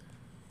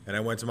 And I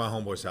went to my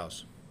homeboy's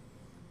house,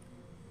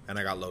 and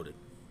I got loaded.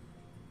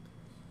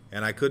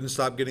 And I couldn't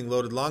stop getting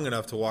loaded long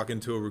enough to walk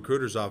into a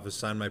recruiter's office,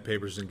 sign my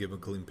papers, and give a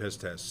clean piss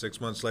test.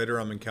 6 months later,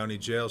 I'm in county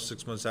jail.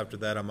 6 months after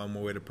that, I'm on my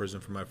way to prison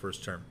for my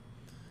first term.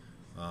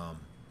 I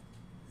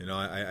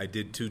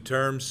did 2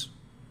 terms,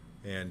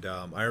 and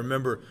I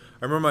remember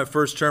my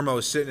first term. I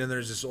was sitting in there.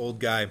 There's this old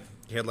guy.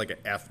 He had like an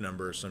F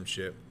number or some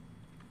shit,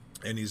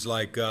 and he's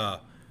like,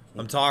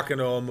 I'm talking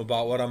to him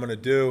about what I'm gonna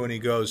do, and he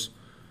goes,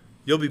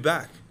 "You'll be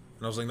back."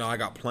 And I was like, "No, I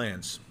got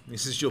plans." He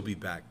says, "You'll be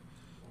back."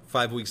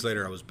 5 weeks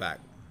later, I was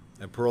back.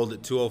 I paroled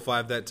at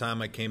 205 that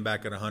time. I came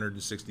back at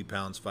 160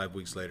 pounds 5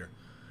 weeks later.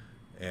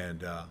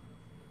 And,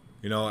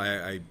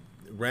 I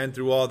ran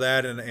through all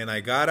that, and I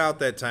got out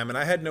that time, and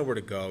I had nowhere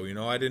to go.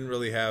 I didn't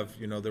really have,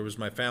 there was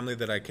my family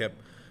that I kept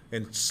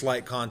in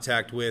slight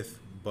contact with,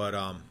 but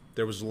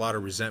there was a lot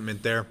of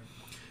resentment there.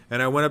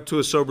 And I went up to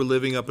a sober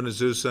living up in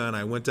Azusa, and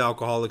I went to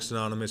Alcoholics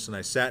Anonymous, and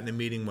I sat in a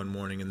meeting one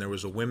morning, and there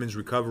was a women's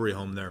recovery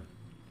home there.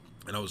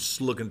 And I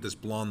was looking at this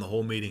blonde the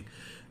whole meeting.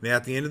 And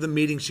at the end of the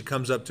meeting, she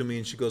comes up to me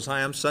and she goes,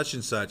 "Hi, I'm such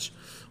and such.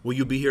 Will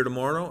you be here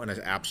tomorrow?" And I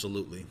said,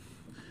 "Absolutely.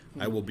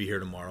 I will be here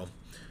tomorrow."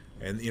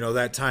 And,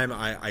 that time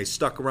I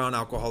stuck around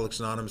Alcoholics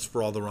Anonymous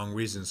for all the wrong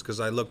reasons, because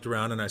I looked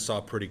around and I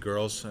saw pretty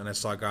girls, and I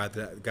saw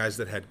guys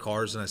that had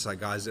cars, and I saw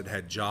guys that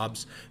had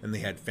jobs, and they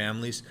had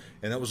families.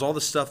 And that was all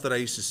the stuff that I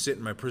used to sit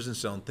in my prison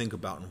cell and think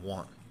about and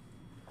want.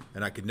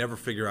 And I could never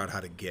figure out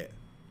how to get.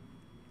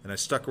 And I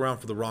stuck around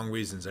for the wrong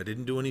reasons. I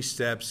didn't do any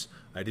steps.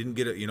 I didn't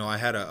get I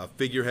had a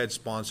figurehead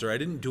sponsor. I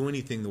didn't do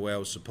anything the way I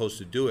was supposed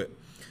to do it.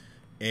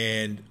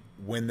 And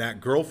when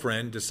that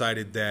girlfriend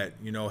decided that,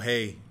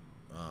 hey,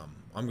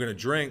 I'm going to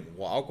drink,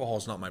 well,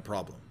 alcohol's not my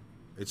problem.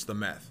 It's the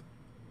meth.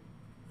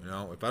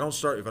 If I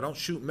don't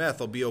shoot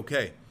meth, I'll be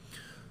okay.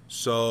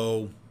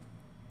 So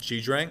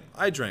she drank,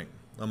 I drank.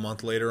 A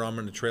month later, I'm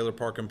in a trailer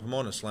park in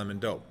Pomona slamming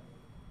dope.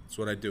 That's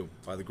what I do.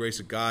 By the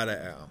grace of God,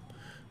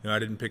 I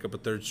didn't pick up a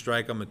third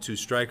strike. I'm a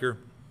 2-striker.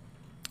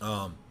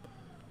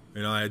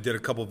 I did a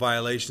couple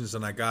violations,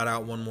 and I got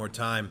out one more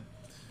time,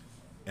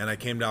 and I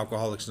came to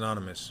Alcoholics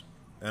Anonymous,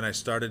 and I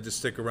started to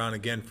stick around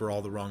again for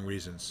all the wrong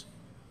reasons.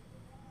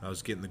 I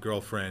was getting the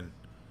girlfriend,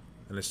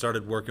 and I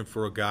started working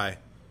for a guy,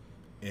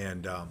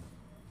 and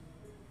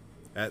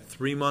at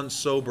 3 months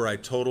sober, I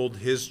totaled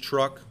his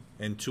truck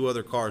and 2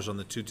 other cars on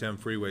the 210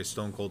 freeway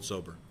stone cold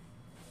sober.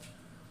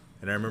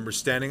 And I remember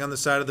standing on the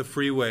side of the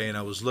freeway, and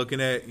I was looking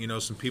at,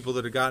 some people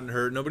that had gotten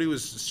hurt. Nobody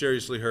was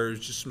seriously hurt. It was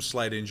just some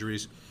slight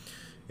injuries.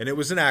 And it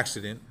was an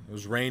accident. It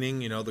was raining.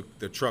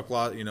 The truck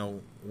lot,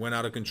 went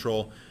out of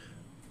control.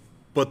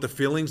 But the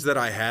feelings that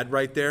I had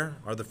right there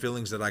are the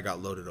feelings that I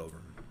got loaded over.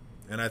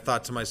 And I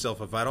thought to myself,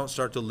 if I don't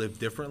start to live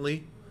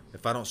differently,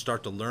 if I don't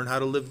start to learn how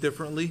to live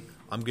differently,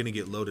 I'm going to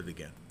get loaded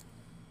again.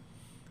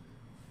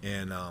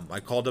 And I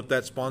called up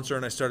that sponsor,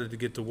 and I started to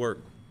get to work.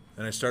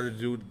 And I started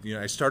to do,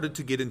 I started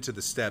to get into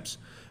the steps.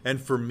 And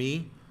for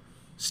me,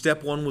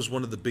 step one was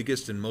one of the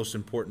biggest and most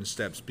important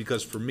steps,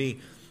 because for me,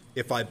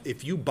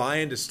 if you buy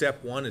into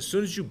step one, as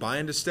soon as you buy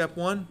into step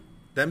one,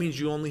 that means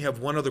you only have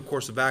one other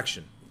course of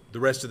action, the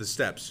rest of the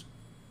steps.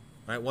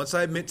 Right? Once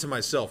I admit to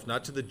myself,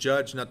 not to the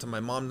judge, not to my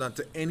mom, not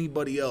to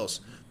anybody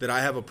else, that I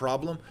have a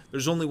problem,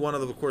 there's only one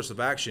other course of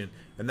action,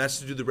 and that's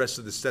to do the rest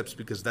of the steps,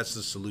 because that's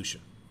the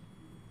solution.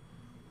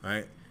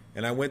 Right?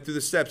 And I went through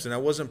the steps, and I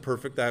wasn't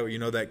perfect.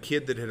 That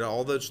kid that had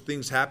all those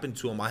things happen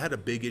to him, I had a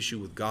big issue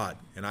with God,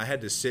 and I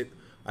had to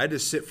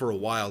sit for a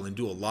while and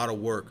do a lot of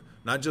work,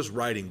 not just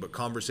writing, but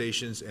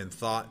conversations and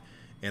thought,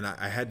 and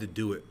I had to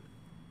do it,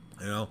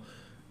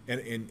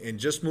 And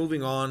just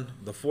moving on,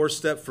 the fourth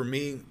step for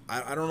me,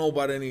 I don't know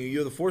about any of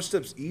you, the fourth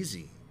step's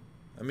easy.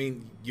 I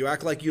mean, you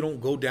act like you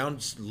don't go down,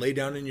 lay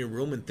down in your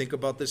room and think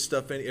about this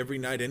stuff every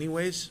night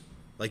anyways.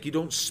 Like you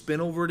don't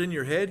spin over it in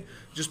your head,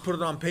 just put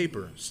it on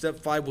paper. Step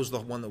 5 was the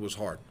one that was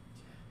hard.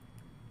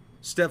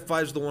 Step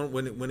 5 is the one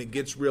when it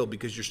gets real,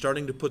 because you're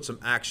starting to put some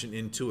action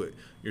into it.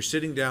 You're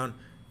sitting down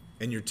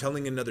and you're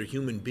telling another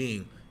human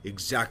being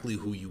exactly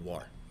who you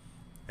are.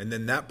 And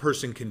then that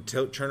person can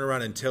turn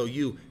around and tell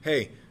you,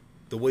 hey,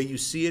 the way you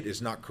see it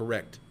is not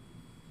correct.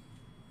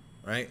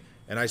 Right?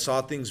 And I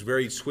saw things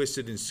very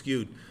twisted and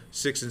skewed.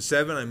 6 and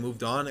 7, I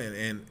moved on,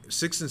 and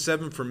 6 and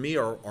 7 for me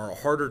are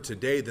harder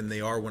today than they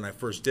are when I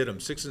first did them.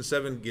 6 and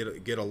 7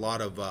 get a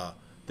lot of,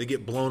 they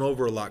get blown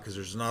over a lot because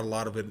there's not a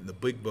lot of it in the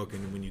big book,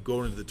 and when you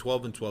go into the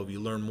 12 and 12, you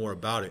learn more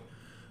about it,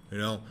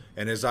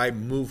 And as I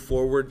move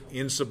forward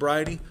in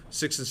sobriety,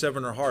 6 and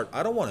 7 are hard.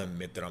 I don't want to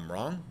admit that I'm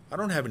wrong. I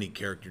don't have any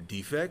character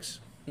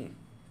defects.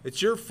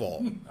 It's your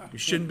fault. You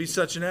shouldn't be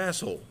such an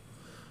asshole,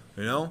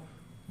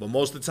 But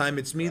most of the time,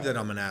 it's me that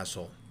I'm an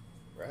asshole,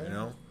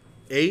 right?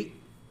 8,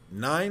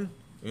 9,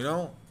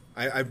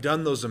 I've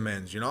done those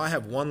amends. I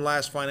have one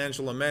last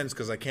financial amends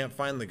because I can't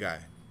find the guy,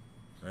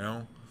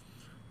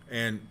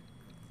 And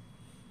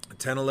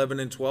 10, 11,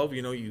 and 12,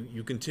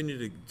 you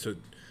continue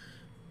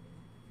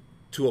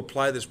to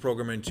apply this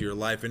program into your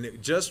life. And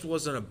it just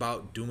wasn't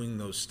about doing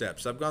those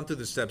steps. I've gone through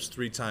the steps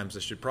 3 times. I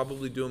should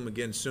probably do them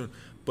again soon.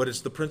 But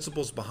it's the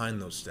principles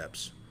behind those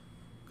steps.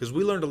 Because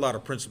we learned a lot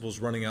of principles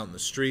running out in the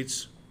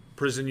streets,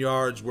 prison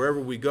yards, wherever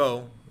we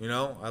go.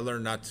 I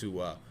learned not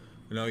to,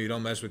 you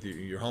don't mess with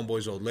your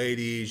homeboys, old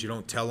ladies. You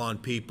don't tell on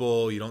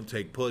people. You don't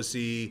take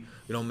pussy.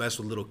 You don't mess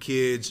with little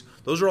kids.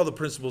 Those are all the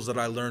principles that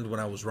I learned when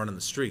I was running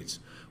the streets.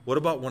 What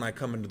about when I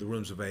come into the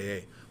rooms of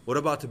AA? What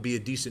about to be a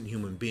decent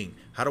human being?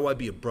 How do I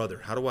be a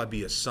brother? How do I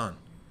be a son?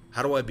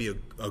 How do I be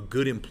a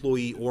good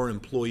employee or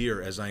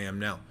employer as I am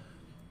now?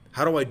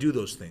 How do I do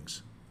those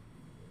things?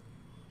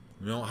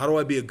 How do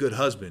I be a good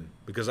husband?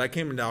 Because I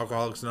came into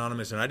Alcoholics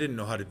Anonymous and I didn't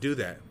know how to do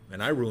that.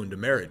 And I ruined a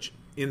marriage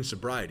in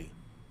sobriety.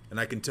 And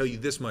I can tell you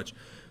this much.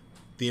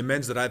 The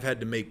amends that I've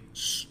had to make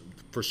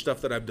for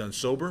stuff that I've done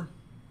sober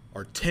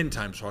are 10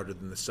 times harder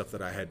than the stuff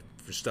that I had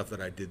for stuff that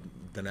I did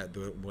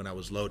when I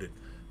was loaded.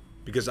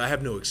 Because I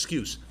have no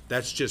excuse.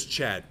 That's just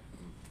Chad.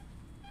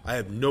 I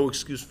have no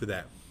excuse for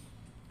that.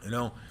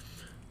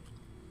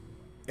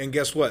 And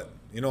guess what?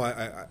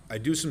 I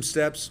do some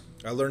steps.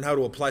 I learn how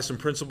to apply some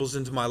principles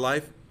into my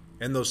life.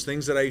 And those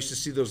things that I used to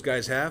see those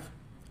guys have,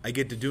 I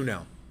get to do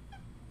now.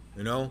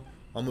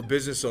 I'm a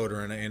business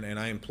owner and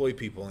I employ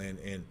people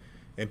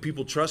and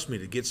people trust me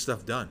to get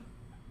stuff done.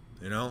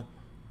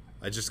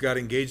 I just got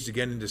engaged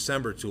again in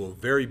December to a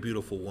very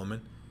beautiful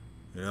woman.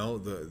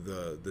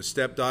 The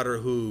stepdaughter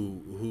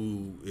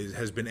who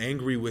has been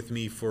angry with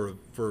me for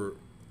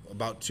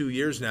about 2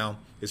 years now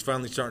is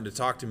finally starting to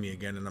talk to me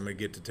again, and I'm going to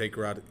get to take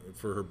her out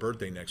for her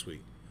birthday next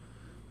week.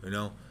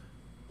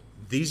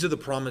 These are the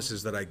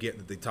promises that I get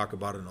that they talk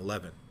about in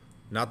 11.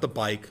 Not the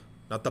bike,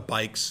 not the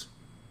bikes,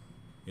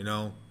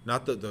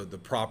 not the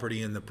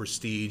property and the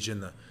prestige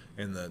and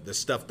the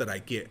stuff that I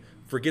get.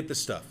 Forget the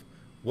stuff.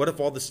 What if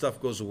all the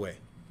stuff goes away?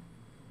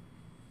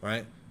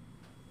 Right?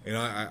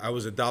 I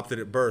was adopted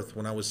at birth.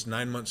 When I was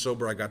 9 months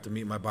sober, I got to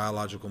meet my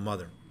biological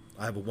mother.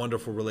 I have a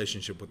wonderful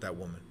relationship with that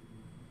woman.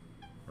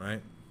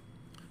 Right?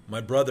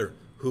 My brother,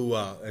 who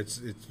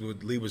it's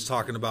what Lee was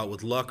talking about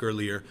with luck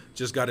earlier,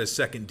 just got his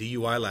second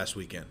DUI last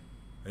weekend.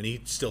 And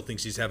he still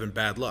thinks he's having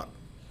bad luck.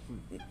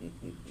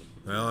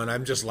 And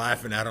I'm just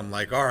laughing at him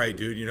like, all right,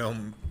 dude,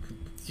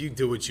 you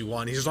do what you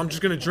want. He says, I'm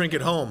just going to drink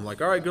at home.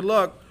 Like, all right, good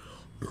luck.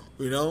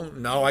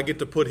 Now I get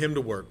to put him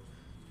to work.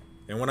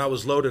 And when I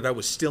was loaded, I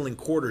was stealing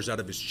quarters out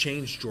of his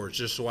change drawers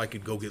just so I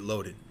could go get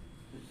loaded.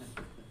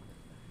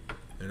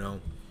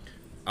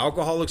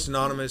 Alcoholics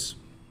Anonymous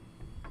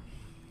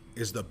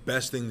is the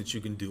best thing that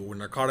you can do. Or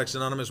Narcotics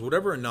Anonymous,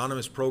 whatever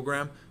anonymous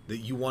program that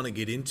you want to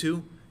get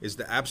into is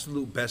the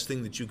absolute best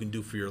thing that you can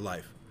do for your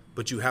life.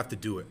 But you have to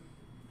do it.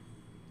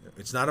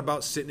 It's not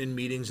about sitting in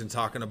meetings and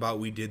talking about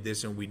we did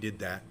this and we did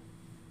that.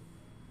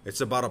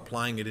 It's about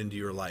applying it into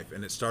your life.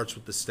 And it starts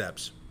with the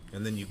steps.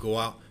 And then you go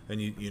out and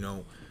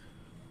you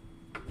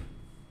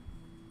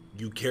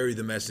carry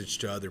the message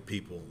to other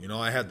people.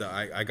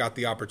 I got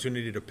the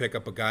opportunity to pick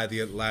up a guy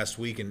last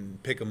week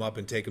and pick him up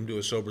and take him to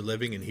a sober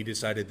living, and he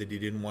decided that he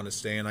didn't want to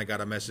stay, and I got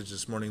a message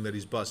this morning that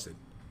he's busted.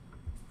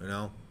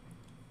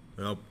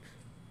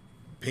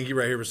 Pinky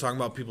right here was talking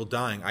about people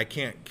dying. I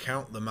can't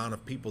count the amount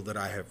of people that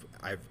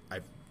I've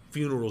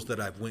funerals that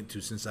I've went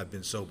to since I've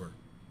been sober.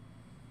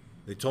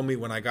 They told me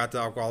when I got to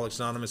Alcoholics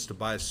Anonymous to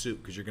buy a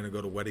suit because you're going to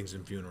go to weddings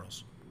and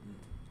funerals.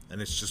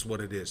 And it's just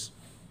what it is.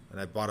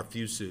 And I bought a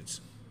few suits.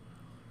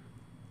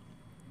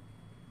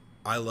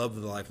 I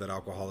love the life that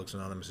Alcoholics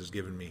Anonymous has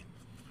given me.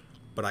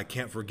 But I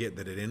can't forget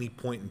that at any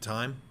point in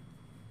time,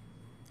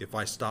 if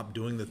I stop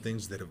doing the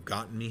things that have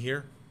gotten me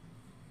here,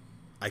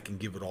 I can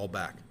give it all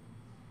back.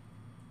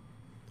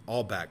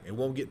 All back. It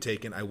won't get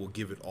taken. I will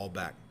give it all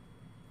back.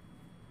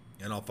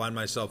 And I'll find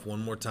myself one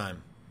more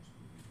time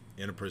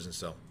in a prison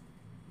cell.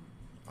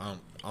 I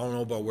don't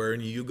know about where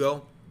any of you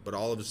go, but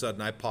all of a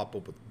sudden I pop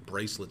up with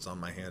bracelets on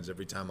my hands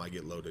every time I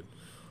get loaded.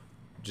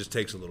 It just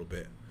takes a little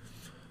bit.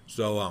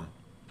 So,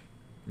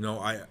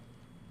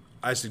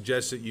 I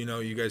suggest that,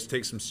 you guys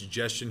take some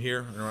suggestion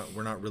here.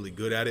 We're not really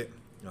good at it.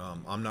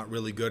 I'm not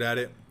really good at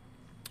it.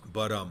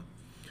 But,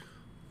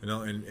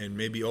 and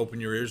maybe open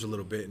your ears a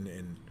little bit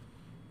and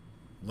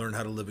learn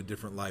how to live a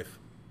different life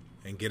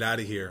and get out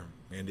of here.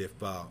 And if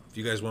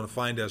you guys want to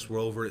find us,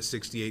 we're over at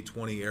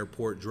 6820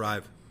 Airport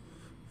Drive.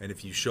 And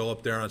if you show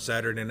up there on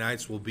Saturday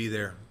nights, we'll be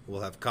there.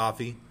 We'll have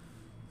coffee.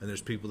 And there's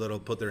people that'll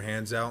put their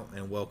hands out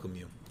and welcome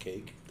you.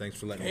 Cake. Thanks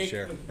for letting me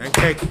share. And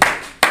cake.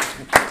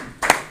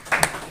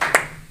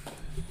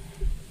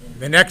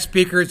 The next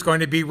speaker is going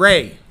to be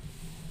Ray.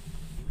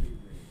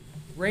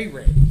 Ray.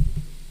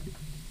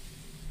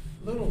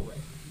 Little Ray.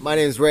 My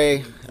name's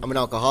Ray. I'm an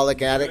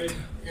alcoholic addict.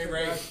 Hey,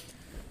 Ray.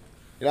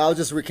 I was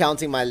just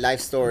recounting my life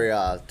story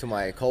to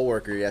my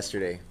coworker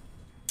yesterday.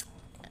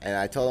 And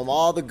I told him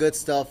all the good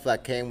stuff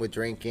that came with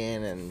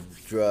drinking and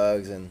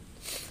drugs and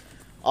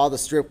all the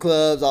strip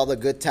clubs, all the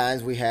good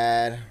times we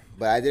had.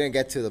 But I didn't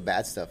get to the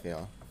bad stuff,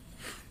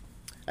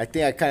 I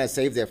think I kind of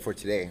saved it for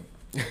today.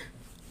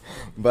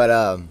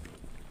 But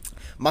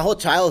my whole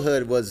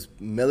childhood was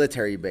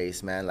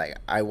military-based, man. Like,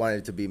 I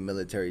wanted to be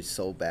military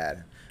so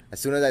bad. As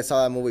soon as I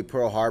saw that movie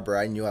Pearl Harbor,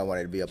 I knew I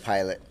wanted to be a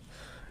pilot.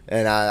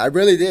 And I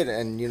really did.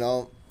 And, we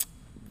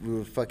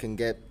would fucking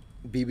get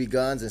BB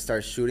guns and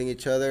start shooting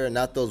each other. And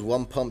not those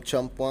one-pump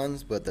chump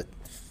ones, but the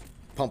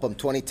pump them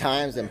 20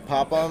 times and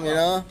pop them,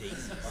 Yeah,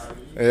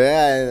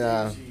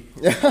 and...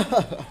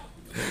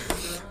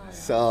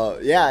 So,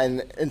 yeah,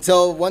 and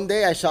until one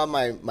day I shot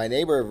my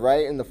neighbor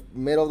right in the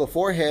middle of the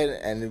forehead,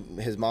 and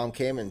his mom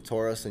came and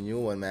tore us a new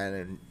one, man.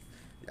 And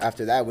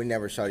after that, we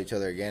never shot each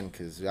other again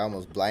because we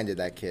almost blinded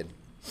that kid.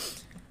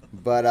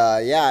 But,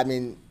 I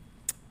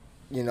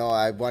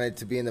wanted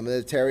to be in the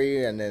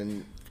military, and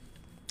then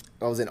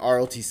I was in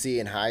ROTC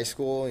in high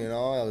school,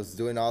 I was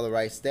doing all the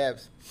right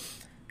steps.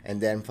 And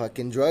then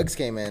fucking drugs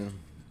came in.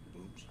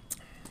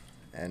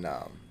 And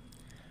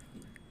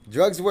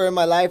drugs were in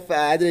my life.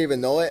 I didn't even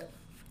know it.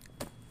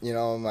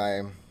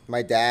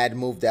 My dad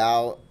moved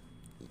out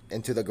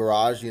into the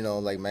garage,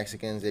 like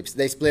Mexicans.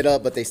 They split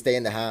up, but they stay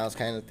in the house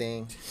kind of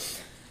thing.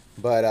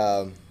 But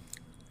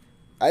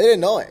I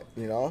didn't know it,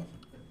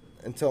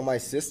 until my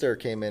sister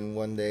came in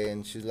one day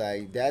and she's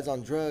like, Dad's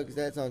on drugs.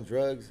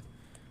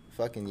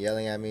 Fucking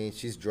yelling at me.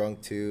 She's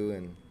drunk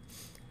too.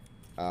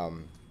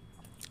 And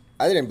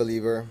I didn't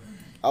believe her.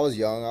 I was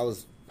young. I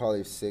was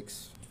probably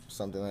 6,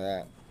 something like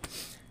that.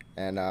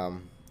 And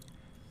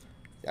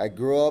I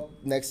grew up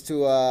next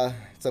to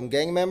some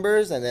gang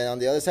members, and then on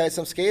the other side,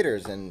 some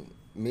skaters. And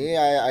me,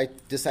 I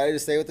decided to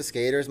stay with the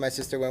skaters. My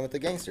sister went with the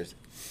gangsters.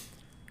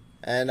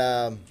 And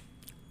a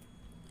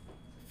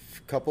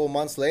couple of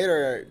months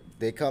later,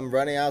 they come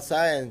running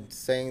outside and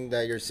saying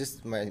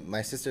that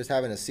my sister's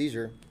having a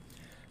seizure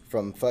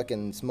from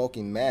fucking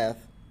smoking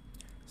meth.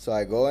 So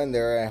I go in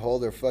there and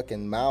hold her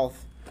fucking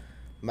mouth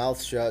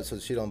shut so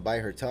she don't bite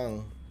her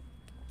tongue.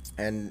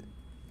 And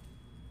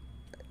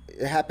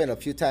it happened a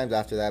few times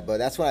after that, but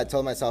that's when I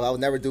told myself I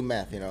would never do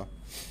meth,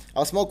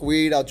 I'll smoke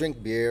weed, I'll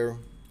drink beer.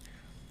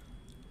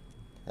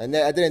 And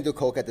I didn't do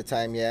coke at the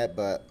time yet,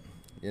 but,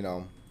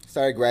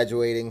 started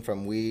graduating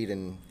from weed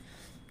and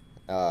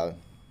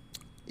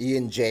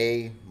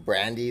E&J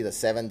brandy, the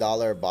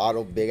 $7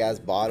 bottle, big-ass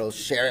bottle,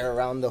 sharing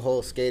around the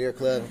whole skater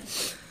club.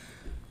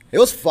 It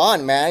was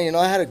fun, man.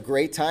 I had a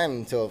great time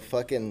until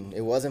fucking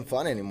it wasn't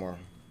fun anymore,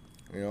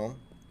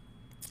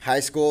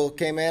 High school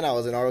came in. I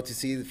was in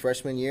ROTC the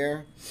freshman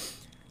year.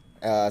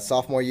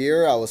 Sophomore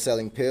year, I was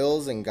selling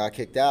pills and got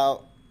kicked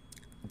out,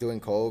 doing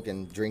coke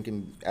and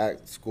drinking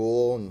at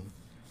school and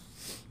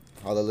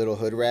all the little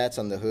hood rats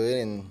on the hood.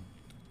 And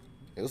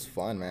it was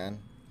fun, man.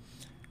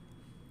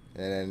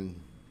 And then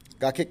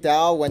got kicked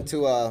out, went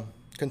to a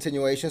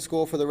continuation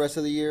school for the rest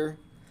of the year.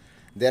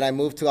 Then I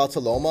moved to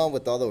Altaloma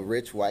with all the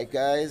rich white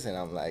guys, and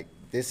I'm like,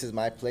 this is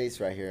my place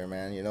right here,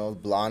 man. You know,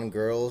 blonde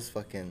girls,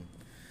 fucking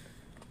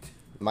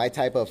my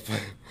type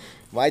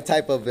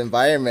of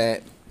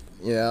environment,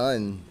 you know.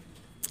 And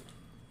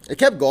it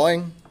kept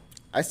going.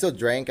 I still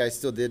drank. I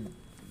still did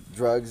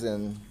drugs,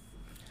 and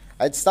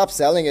I'd stopped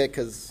selling it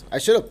because I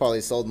should have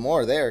probably sold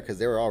more there because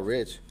they were all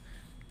rich.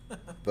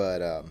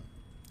 But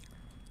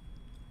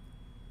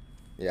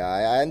yeah,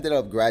 I ended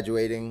up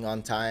graduating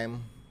on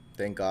time,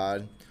 thank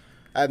God.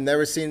 I've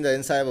never seen the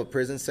inside of a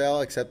prison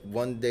cell except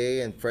one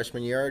day in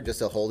freshman year,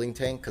 just a holding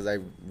tank, because I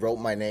wrote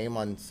my name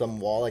on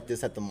some wall like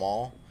this at the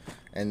mall,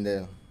 and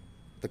the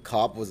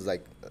cop was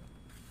like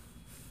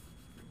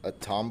a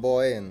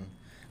tomboy, and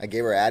I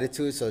gave her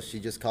attitude, so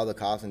she just called the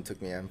cops and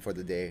took me in for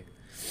the day.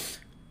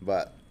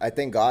 But I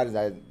thank God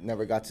that I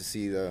never got to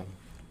see the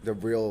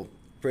real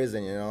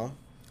prison, you know.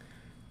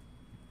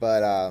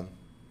 But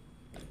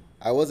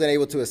I wasn't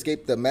able to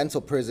escape the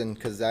mental prison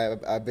because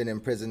I've been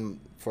in prison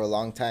for a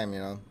long time, you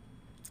know,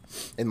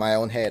 in my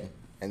own head.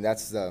 And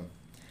that's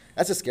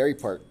the scary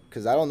part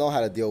because I don't know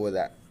how to deal with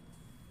that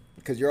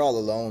because you're all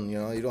alone, you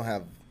know. You don't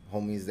have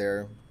homies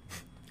there.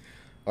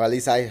 Or at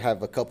least I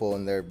have a couple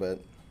in there, but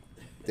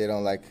they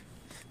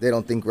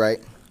don't think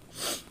right.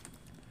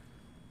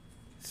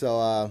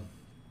 So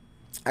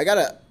I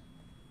got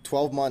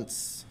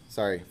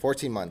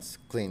 14 months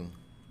clean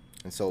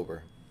and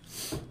sober.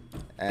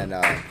 And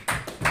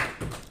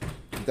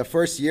the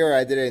first year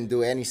I didn't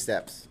do any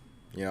steps,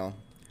 you know.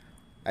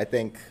 I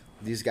thank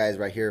these guys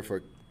right here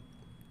for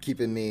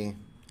keeping me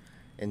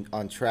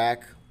on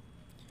track.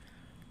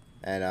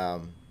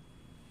 And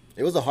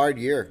it was a hard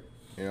year,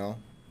 you know.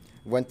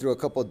 Went through a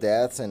couple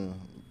deaths and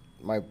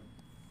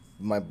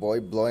my boy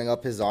blowing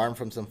up his arm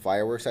from some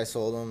fireworks I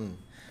sold him.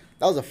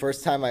 That was the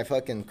first time I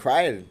fucking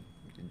cried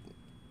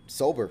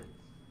sober,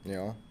 you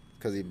know,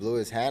 because he blew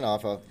his hand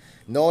off.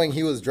 Knowing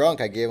he was drunk,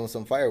 I gave him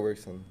some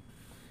fireworks, and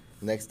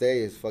the next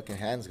day his fucking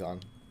hand's gone.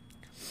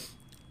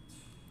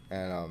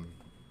 And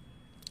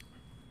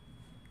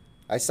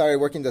I started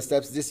working the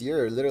steps this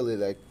year, literally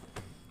like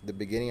the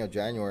beginning of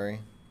January.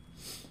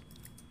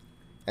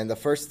 And the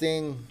first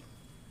thing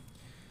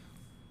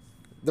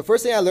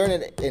I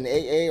learned in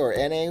AA or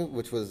NA,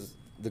 which was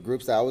the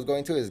groups that I was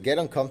going to, is get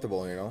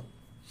uncomfortable, you know.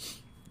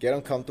 Get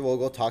uncomfortable,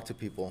 go talk to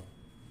people.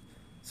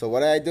 So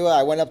what did I do?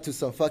 I went up to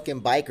some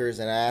fucking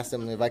bikers and I asked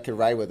them if I could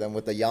ride with them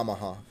with the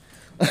Yamaha.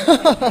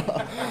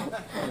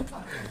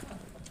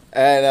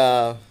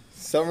 And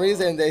some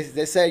reason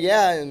they said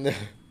yeah, and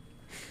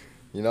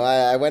you know,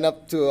 I went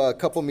up to a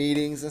couple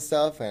meetings and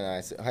stuff,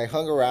 and I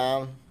hung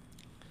around,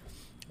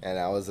 and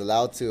I was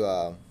allowed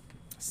to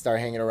start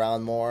hanging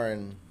around more,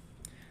 and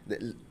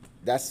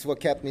that's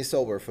what kept me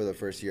sober for the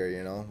first year,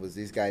 you know, was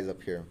these guys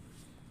up here.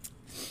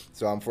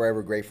 So I'm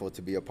forever grateful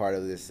to be a part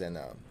of this, and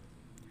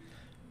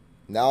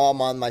now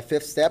I'm on my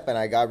 5th step, and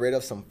I got rid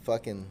of some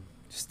fucking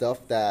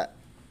stuff that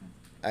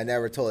I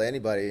never told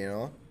anybody, you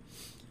know.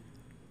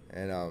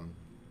 And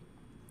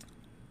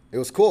it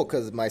was cool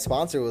because my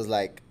sponsor was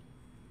like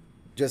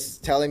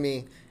just telling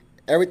me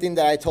everything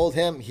that I told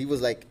him. He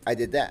was like, I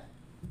did that.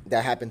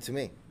 That happened to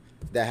me.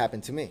 That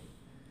happened to me,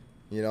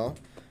 you know.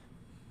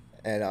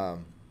 And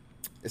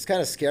it's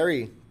kind of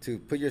scary to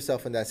put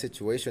yourself in that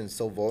situation,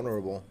 so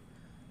vulnerable.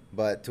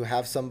 But to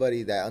have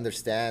somebody that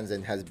understands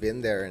and has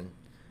been there, and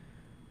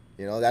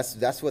you know,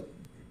 that's what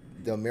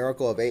the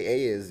miracle of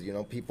AA is. You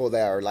know, people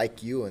that are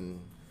like you and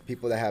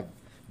people that have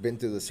been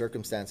through the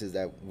circumstances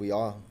that we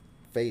all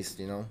faced.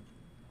 You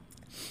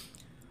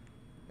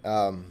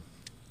know.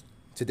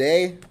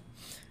 Today,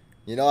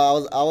 you know,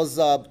 I was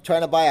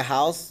trying to buy a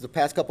house the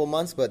past couple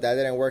months, but that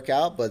didn't work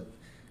out. But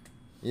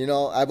you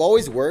know, I've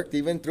always worked,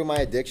 even through my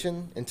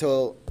addiction,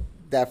 until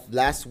that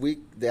last week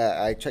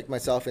that I checked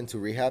myself into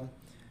rehab.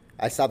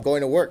 I stopped going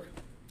to work,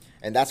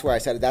 and that's where I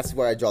said that's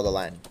where I draw the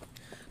line.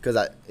 Because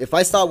if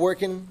I stop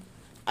working,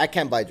 I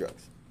can't buy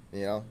drugs,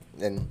 you know.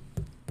 And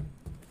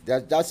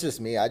that's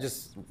just me. I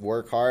just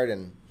work hard,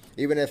 and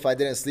even if I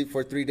didn't sleep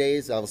for 3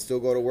 days, I will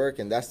still go to work,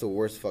 and that's the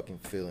worst fucking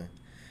feeling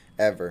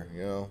ever,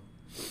 you know.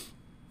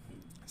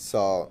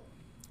 So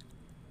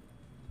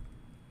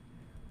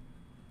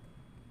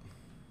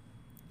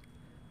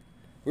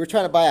we were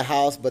trying to buy a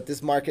house, but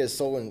this market is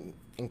so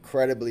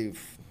incredibly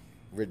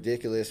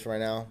ridiculous right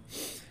now.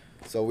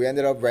 So we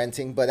ended up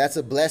renting, but that's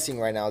a blessing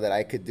right now that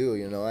I could do,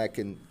 you know. I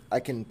can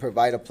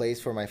provide a place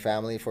for my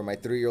family, for my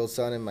 3-year-old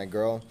son and my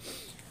girl.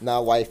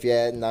 Not wife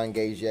yet, not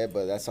engaged yet,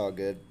 but that's all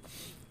good.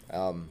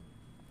 I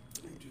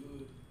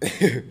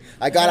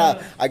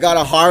got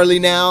a Harley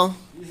now.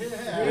 You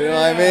know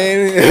what I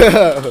mean?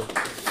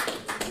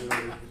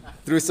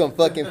 Threw some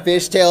fucking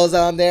fishtails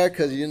on there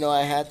because, you know,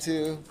 I had to.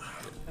 You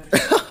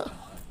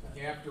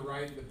have to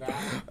ride in the back.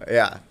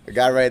 Yeah, I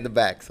got right in the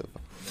back. So.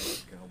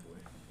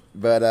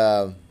 But,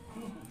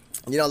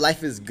 you know,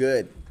 life is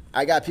good.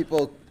 I got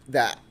people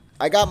that,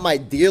 I got my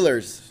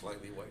dealers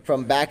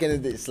from back in the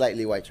day,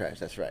 slightly white trash,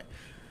 that's right.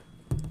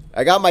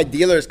 I got my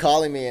dealers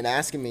calling me and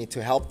asking me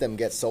to help them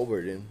get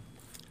sober, dude.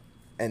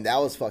 and that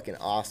was fucking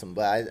awesome.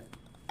 But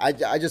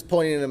I just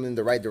pointed them in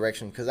the right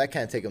direction because I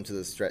can't take them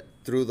to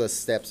through the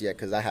steps yet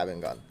because I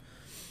haven't gone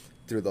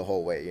through the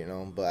whole way, you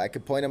know. But I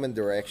could point them in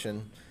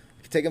direction.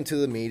 I could take them to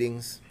the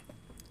meetings,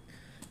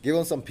 give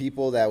them some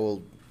people that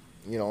will,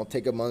 you know,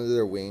 take them under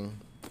their wing.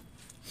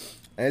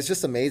 And it's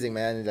just amazing,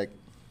 man. Like,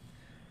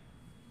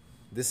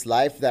 this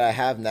life that I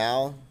have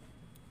now,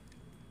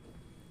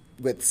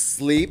 with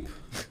sleep,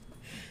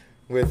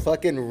 with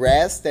fucking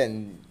rest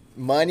and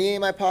money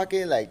in my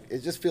pocket, like, it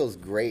just feels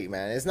great,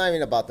 man. It's not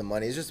even about the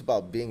money. It's just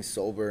about being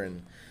sober,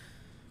 and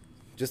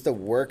just the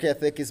work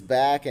ethic is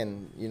back.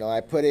 And, you know,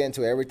 I put it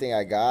into everything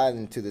I got,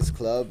 into this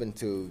club,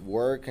 into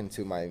work,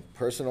 into my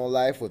personal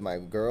life with my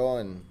girl.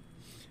 And,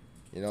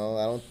 you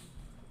know,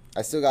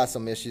 I still got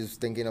some issues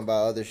thinking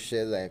about other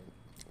shit, like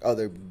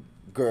other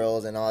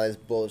girls and all this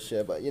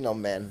bullshit. But, you know,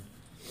 man,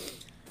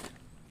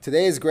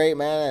 today is great,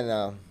 man.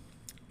 And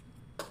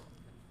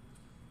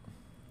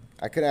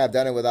I couldn't have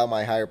done it without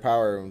my higher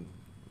power,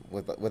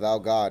 without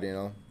God, you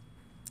know.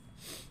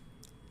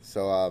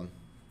 So I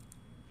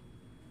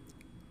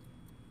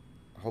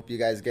hope you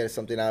guys get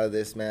something out of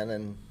this, man,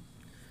 and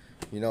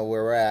you know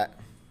where we're at.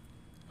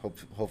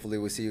 Hopefully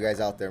we'll see you guys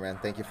out there, man.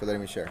 Thank you for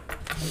letting me share.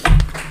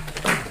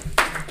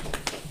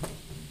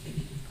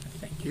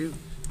 Thank you.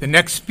 The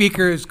next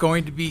speaker is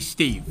going to be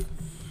Steve.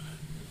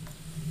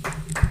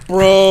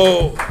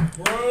 Bro.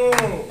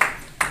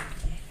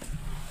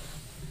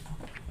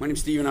 My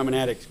name's Steve and I'm an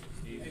addict.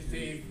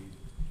 Steve.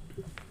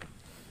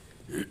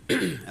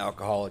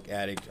 Alcoholic,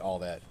 addict, all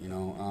that, you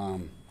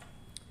know.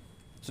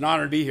 It's an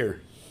honor to be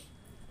here.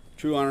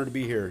 True honor to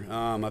be here.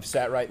 I've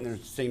sat right in the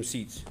same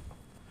seats,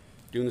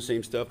 doing the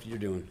same stuff that you're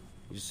doing.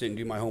 Just sit and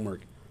do my homework.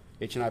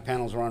 H&I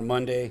panels are on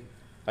Monday.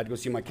 I had to go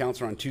see my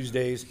counselor on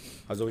Tuesdays.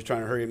 I was always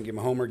trying to hurry up and get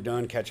my homework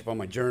done, catch up on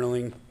my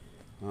journaling.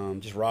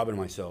 Just robbing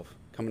myself.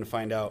 Coming to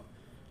find out,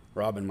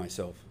 robbing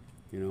myself,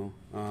 you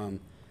know.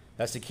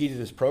 That's the key to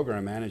this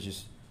program, man, is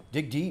just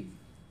dig deep,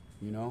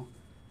 you know.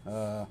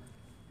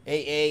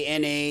 AA,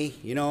 NA,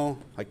 you know,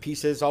 like P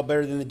says, it's all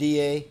better than the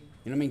DA. You know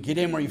what I mean? Get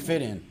in where you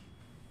fit in.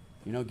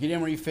 You know, get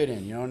in where you fit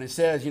in. You know, and it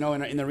says, you know,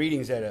 in the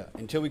readings that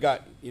until we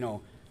got, you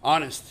know,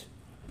 honest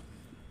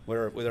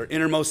with our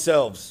innermost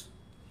selves,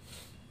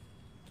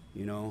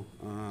 you know,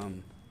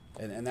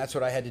 and that's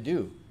what I had to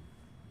do,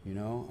 you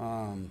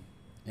know,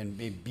 and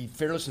be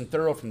fearless and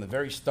thorough from the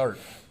very start.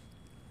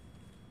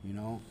 You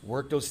know,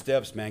 work those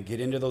steps, man. Get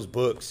into those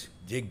books.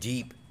 Dig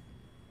deep.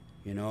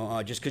 You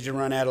know, just because you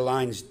run out of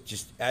lines,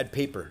 just add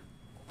paper.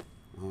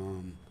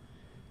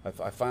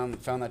 I found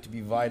that to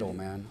be vital,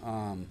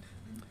 man.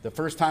 The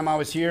first time I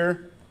was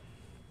here,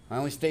 I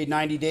only stayed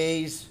 90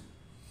 days.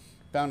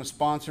 Found a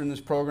sponsor in this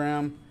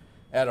program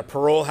at a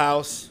parole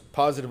house,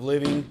 Positive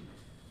Living.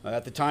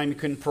 At the time, you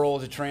couldn't parole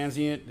as a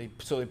transient,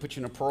 so they put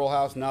you in a parole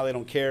house. Now they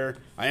don't care.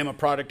 I am a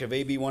product of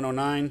AB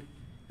 109,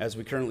 as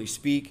we currently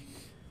speak.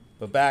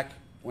 But back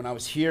when I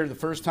was here the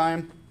first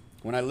time,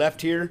 when I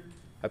left here,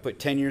 I put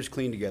 10 years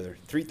clean together,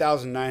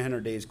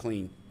 3,900 days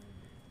clean,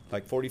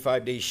 like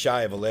 45 days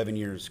shy of 11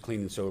 years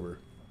clean and sober.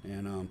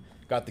 And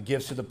got the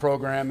gifts of the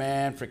program,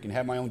 man. Freaking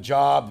had my own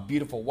job, the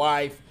beautiful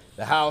wife,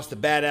 the house, the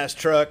badass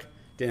truck.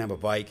 Didn't have a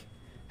bike,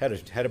 had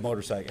a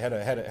motorcycle,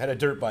 had a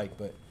dirt bike,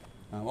 but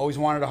always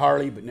wanted a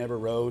Harley, but never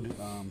rode.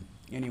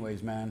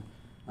 Anyways, man.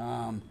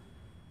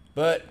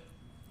 But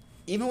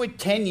even with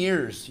 10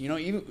 years, you know,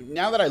 even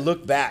now that I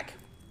look back,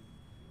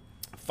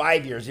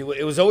 5 years,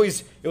 it was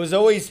always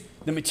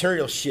the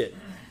material shit.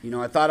 You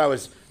know, I thought I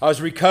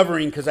was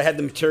recovering because I had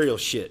the material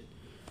shit.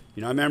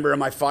 You know, I remember in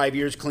my 5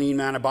 years clean,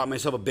 man, I bought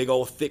myself a big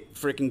old thick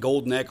freaking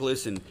gold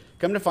necklace, and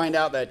come to find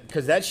out that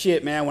because that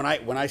shit, man, when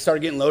I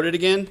started getting loaded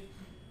again,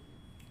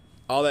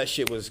 all that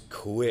shit was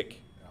quick.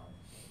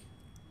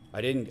 I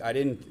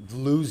didn't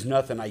lose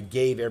nothing. I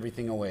gave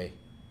everything away.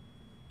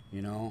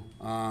 You know,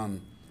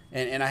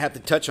 and I have to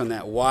touch on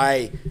that.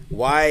 Why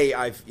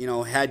I've, you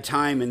know, had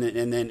time and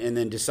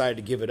then decided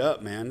to give it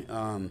up,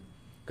 man.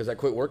 Because I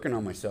quit working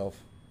on myself.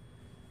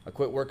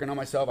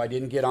 I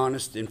didn't get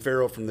honest and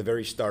thorough from the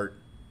very start.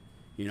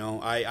 You know,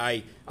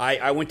 I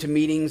went to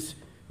meetings,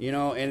 you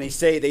know, and they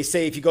say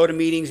if you go to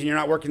meetings and you're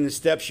not working the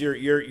steps,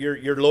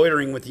 you're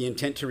loitering with the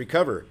intent to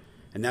recover.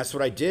 And that's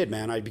what I did,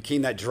 man. I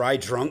became that dry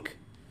drunk.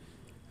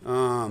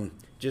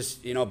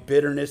 Just, you know,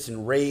 bitterness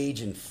and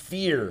rage and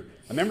fear.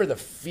 I remember the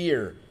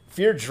fear.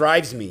 Fear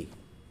drives me.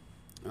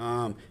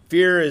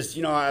 Fear is,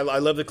 you know, I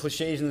love the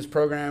cliches in this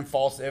program.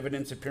 False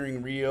evidence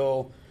appearing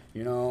real.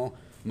 You know,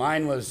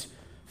 mine was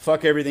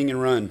fuck everything and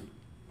run.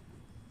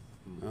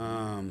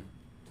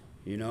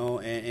 You know,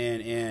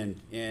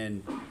 and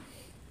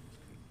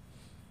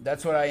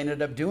that's what I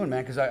ended up doing,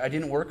 man, because I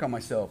didn't work on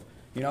myself.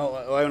 You know,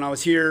 when I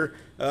was here,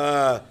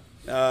 not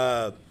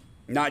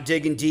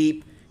digging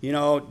deep, you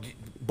know,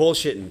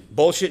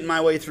 bullshitting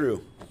my way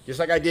through, just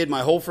like I did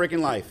my whole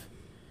freaking life.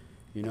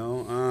 You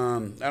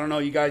know, I don't know,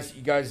 you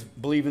guys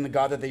believe in the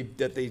God that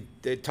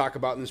they talk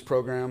about in this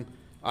program.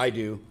 I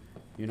do.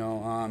 You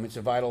know, it's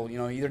a vital, you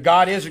know, either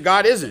God is or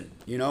God isn't,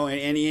 you know,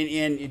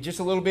 and just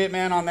a little bit,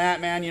 man, on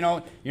that, man, you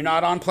know, you're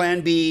not on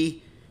plan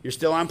B, you're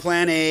still on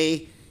plan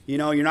A, You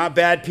know, you're not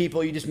bad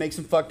people. You just make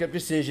some fucked up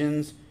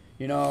decisions.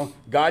 You know,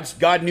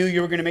 God knew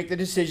you were going to make the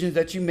decisions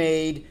that you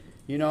made,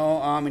 you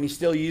know, and he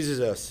still uses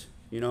us,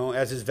 you know,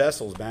 as his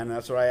vessels, man. And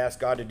that's what I ask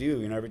God to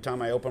do, you know, every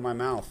time I open my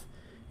mouth.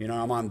 You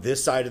know, I'm on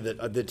this side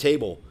of the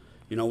table.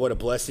 You know, what a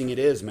blessing it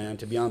is, man,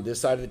 to be on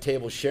this side of the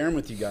table sharing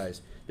with you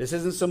guys. This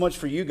isn't so much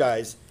for you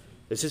guys.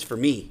 This is for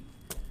me.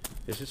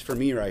 This is for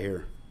me right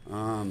here.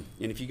 And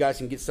if you guys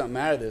can get something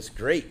out of this,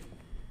 great.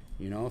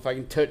 You know, if I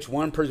can touch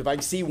one person, if I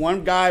can see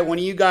one guy, one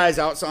of you guys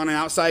out on an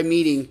outside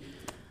meeting,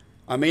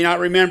 I may not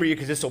remember you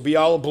because this will be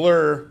all a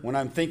blur when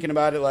I'm thinking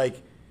about it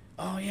like,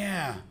 oh,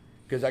 yeah,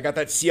 because I got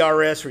that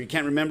CRS where you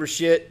can't remember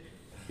shit.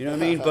 You know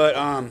what I mean? But,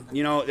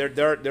 you know,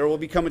 there will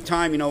become a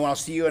time, you know, when I'll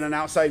see you in an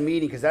outside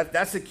meeting, because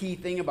that's the key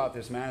thing about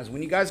this, man, is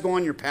when you guys go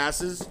on your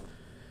passes,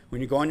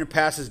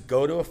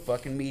 go to a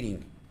fucking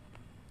meeting.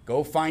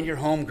 Go find your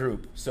home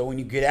group. So when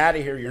you get out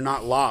of here, you're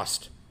not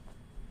lost,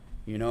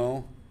 you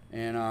know,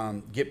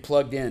 and get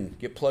plugged in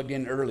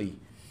early.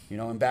 You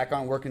know, and back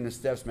on working the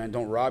steps, man.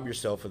 Don't rob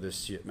yourself of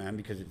this shit, man,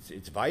 because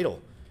it's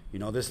vital. You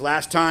know, this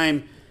last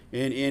time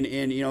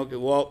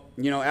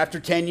after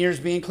 10 years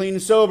being clean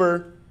and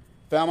sober,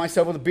 found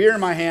myself with a beer in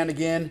my hand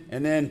again,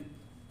 and then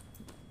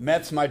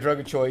meth's my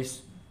drug of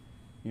choice.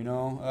 You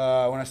know,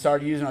 when I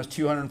started using, I was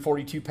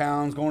 242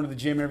 pounds, going to the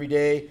gym every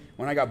day.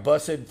 When I got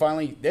busted,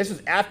 finally, this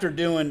is after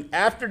doing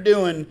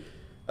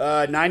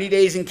 90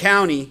 days in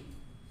county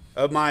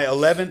of my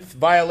 11th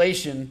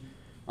violation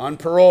on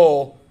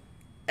parole.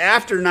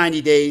 After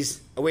 90 days,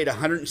 I weighed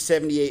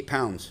 178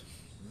 pounds.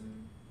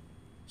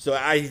 So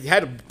I had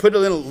to put a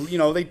little, you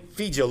know, they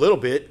feed you a little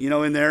bit, you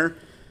know, in there.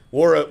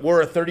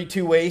 Wore a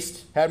 32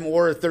 waist. Hadn't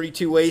wore a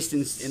 32 waist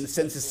since the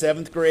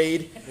 7th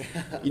grade.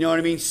 You know what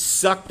I mean?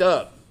 Sucked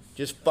up.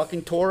 Just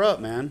fucking tore up,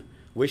 man.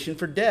 Wishing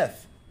for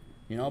death.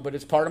 You know, but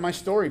it's part of my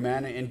story,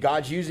 man. And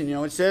God's using, you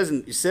know, it says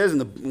in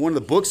one of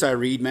the books I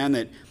read, man,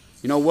 that,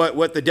 you know,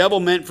 what the devil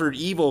meant for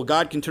evil,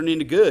 God can turn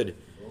into good.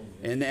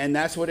 And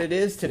that's what it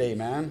is today,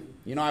 man.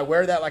 You know, I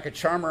wear that like a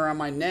charm around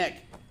my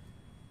neck.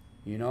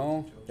 You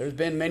know, there's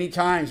been many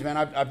times, man.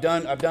 I've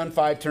done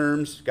 5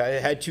 terms. I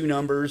had 2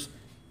 numbers.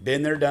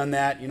 Been there, done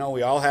that. You know,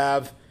 we all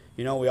have.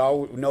 You know, we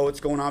all know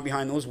what's going on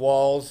behind those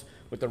walls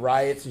with the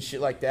riots and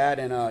shit like that.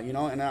 And you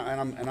know,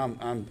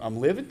 I'm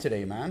living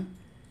today, man.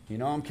 You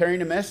know, I'm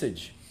carrying a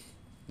message.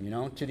 You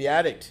know, to the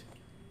addict.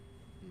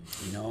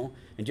 You know,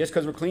 and just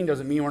because we're clean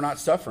doesn't mean we're not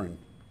suffering.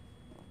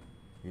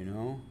 You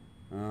know,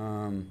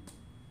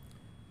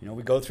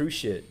 we go through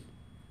shit.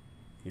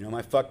 You know,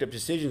 my fucked up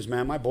decisions,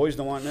 man, my boys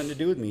don't want nothing to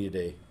do with me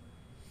today.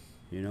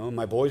 You know,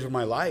 my boys were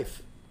my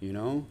life, you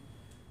know.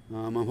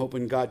 I'm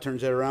hoping God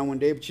turns that around one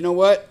day. But you know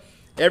what?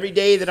 Every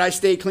day that I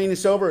stay clean and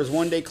sober is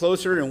one day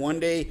closer, and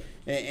one day,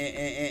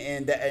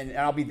 and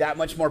I'll be that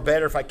much more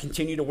better if I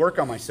continue to work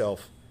on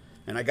myself.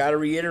 And I got to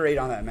reiterate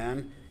on that,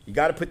 man. You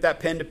got to put that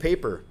pen to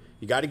paper.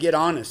 You got to get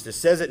honest. It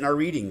says it in our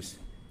readings,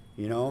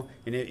 you know.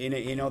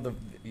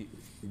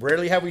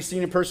 Rarely have we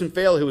seen a person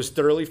fail who has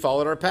thoroughly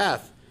followed our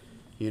path,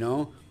 you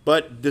know.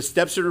 But the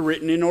steps are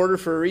written in order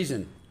for a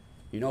reason.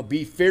 You know,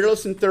 be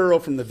fearless and thorough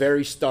from the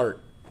very start.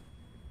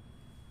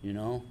 You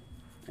know,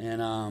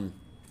 and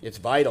it's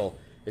vital.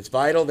 It's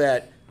vital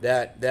that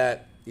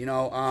you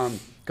know,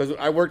 because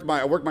I worked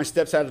my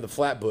steps out of the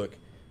flat book,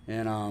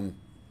 and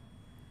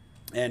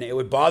it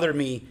would bother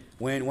me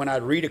when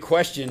I'd read a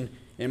question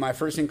and my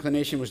first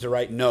inclination was to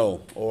write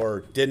no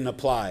or didn't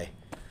apply.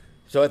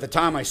 So at the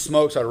time I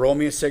smoked, so I'd roll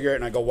me a cigarette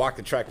and I'd go walk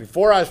the track.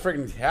 Before I was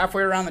freaking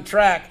halfway around the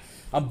track,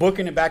 I'm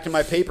booking it back to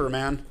my paper,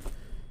 man.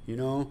 You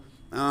know,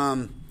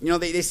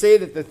 they say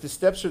that the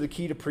steps are the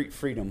key to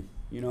freedom,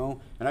 you know,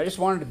 and I just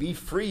wanted to be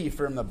free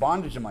from the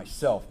bondage of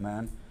myself,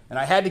 man. And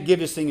I had to give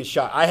this thing a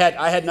shot. I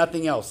had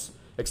nothing else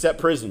except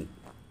prison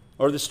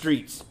or the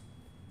streets,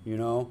 you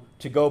know,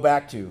 to go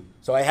back to.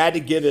 So I had to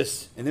give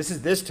this, and this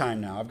is this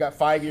time now. I've got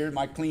 5 years.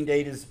 My clean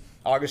date is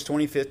August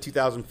 25th,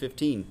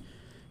 2015,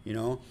 you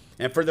know,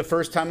 and for the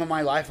first time in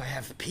my life, I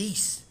have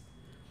peace.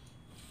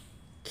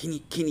 Can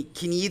you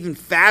even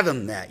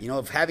fathom that, you know,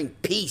 of having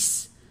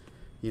peace?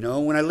 You know,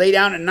 when I lay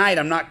down at night,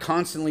 I'm not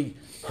constantly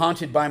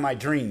haunted by my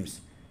dreams.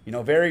 You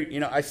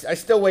know, I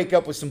still wake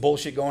up with some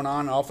bullshit going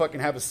on. I'll fucking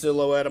have a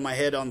silhouette of my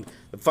head on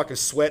the fucking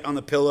sweat on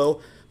the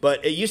pillow.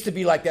 But it used to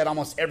be like that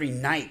almost every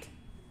night,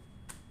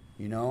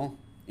 you know.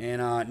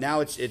 And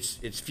now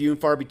it's few and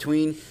far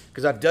between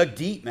because I've dug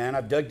deep, man.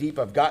 I've dug deep.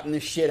 I've gotten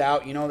this shit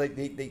out. You know,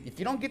 if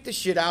you don't get this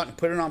shit out and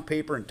put it on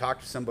paper and talk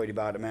to somebody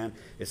about it, man,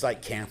 it's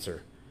like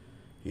cancer.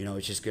 You know,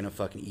 it's just going to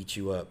fucking eat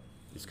you up.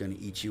 It's going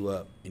to eat you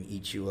up and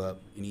eat you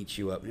up and eat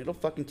you up. And it'll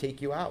fucking take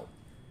you out.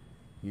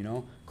 You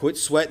know? Quit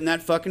sweating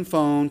that fucking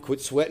phone. Quit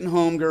sweating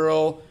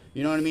homegirl.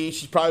 You know what I mean?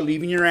 She's probably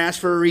leaving your ass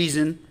for a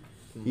reason.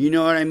 You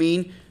know what I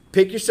mean?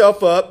 Pick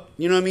yourself up.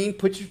 You know what I mean?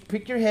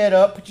 Pick your head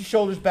up. Put your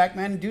shoulders back,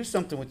 man, and do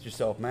something with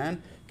yourself,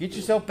 man. Get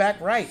yourself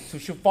back right so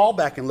she'll fall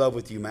back in love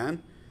with you,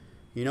 man.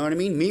 You know what I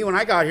mean? Me, when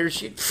I got here,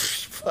 she,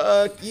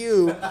 fuck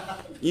you.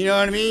 You know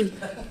what I mean?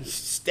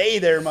 Stay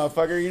there,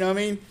 motherfucker. You know what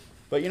I mean?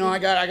 But, you know, I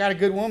got a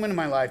good woman in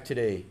my life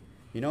today.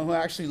 who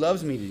actually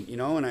loves me,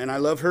 and I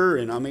love her,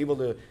 and I'm able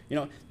to,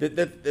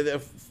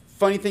 the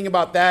funny thing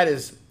about that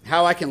is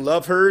how I can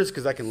love her is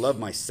because I can love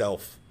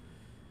myself.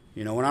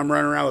 When I'm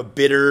running around with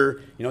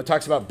bitter, it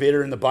talks about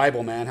bitter in the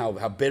Bible, man,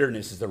 how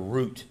bitterness is the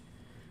root.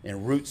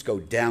 And roots go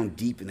down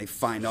deep and they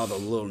find all the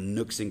little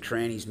nooks and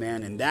crannies,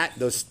 man. And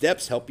those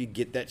steps help you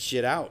get that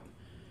shit out.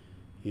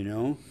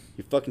 You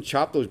fucking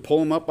chop those, pull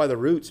them up by the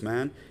roots,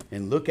 man,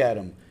 and look at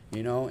them,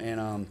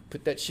 and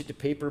put that shit to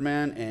paper,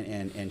 man,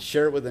 and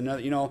share it with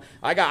another.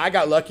 I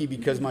got lucky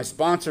because my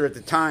sponsor at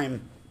the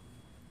time,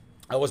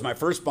 I was my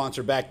first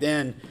sponsor back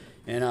then,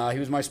 and he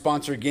was my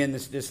sponsor again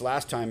this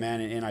last time,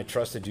 man. And I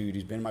trust the dude.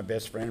 He's been my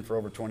best friend for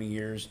over 20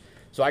 years.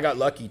 So I got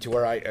lucky to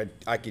where I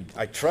could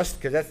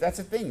trust, because that's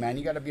the thing, man.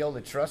 You got to be able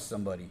to trust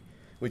somebody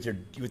with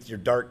your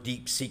dark,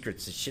 deep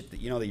secrets, the shit that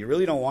that you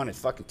really don't want to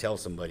fucking tell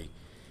somebody.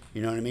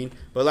 You know what I mean?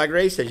 But like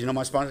Ray says,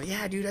 my sponsor,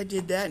 yeah, dude, I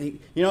did that, and he,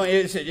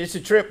 it's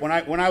a trip. When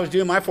I was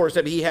doing my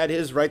 4-step, he had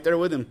his right there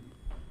with him,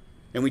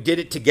 and we did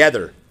it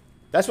together.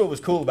 That's what was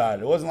cool about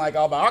it. It wasn't like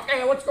all about,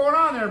 okay, what's going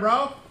on there,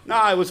 bro?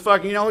 No, it was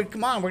fucking,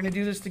 come on, we're gonna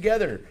do this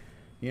together,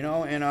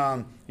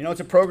 and it's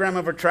a program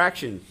of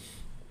attraction,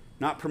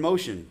 not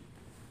promotion.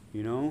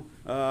 You're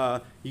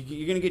going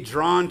to get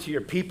drawn to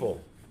your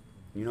people.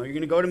 You're going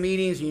to go to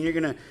meetings and you're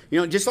going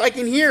to, just like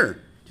in here,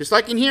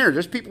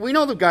 there's people, we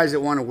know the guys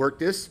that want to work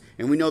this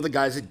and we know the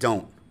guys that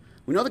don't.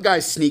 We know the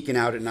guys sneaking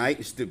out at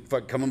night,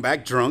 coming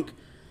back drunk,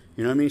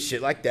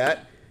 shit like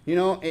that,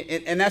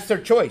 and that's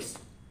their choice.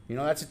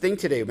 That's the thing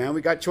today, man.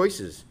 We got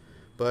choices.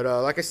 But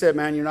like I said,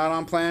 man, you're not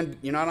on plan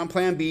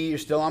B, you're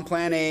still on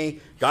plan A.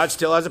 God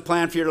still has a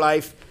plan for your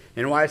life.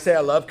 And why I say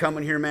I love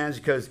coming here, man, is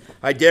because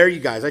I dare you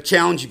guys, I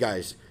challenge you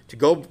guys to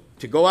go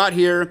out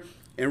here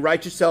and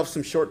write yourself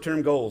some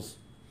short-term goals.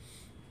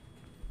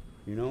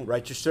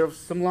 Write yourself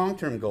some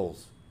long-term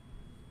goals.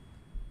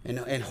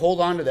 And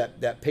hold on to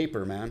that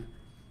paper, man.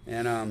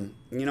 And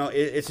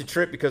it's a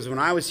trip because when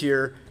I was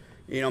here,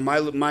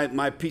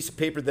 my piece of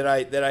paper that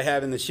I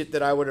have and the shit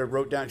that I would have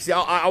wrote down. See,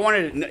 I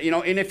wanted,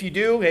 and if you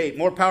do, hey,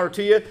 more power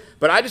to you.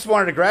 But I just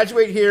wanted to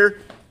graduate here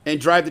and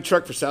drive the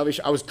truck for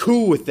Salvation. I was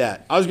cool with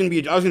that. I was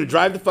gonna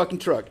drive the fucking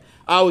truck.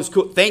 I was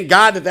cool. Thank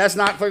God that's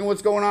not fucking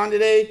what's going on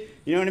today.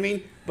 You know what I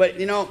mean? But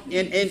and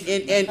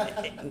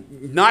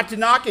not to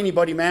knock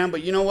anybody, man.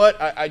 But you know what?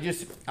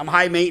 I'm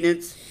high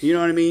maintenance. You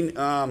know what I mean?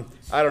 I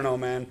don't know,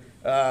 man.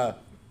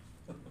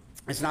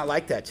 It's not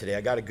like that today.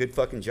 I got a good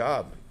fucking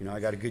job. I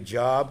got a good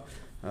job,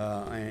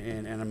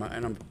 and I'm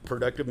a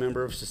productive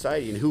member of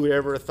society. And who would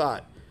ever have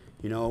thought?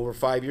 Over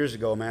 5 years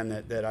ago,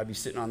 man, that I'd be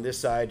sitting on this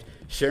side,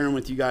 sharing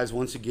with you guys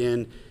once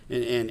again,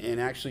 and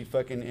actually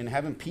fucking and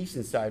having peace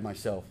inside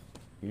myself.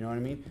 You know what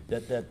I mean?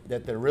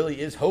 That there really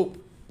is hope,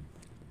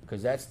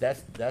 because that's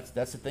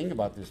the thing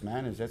about this,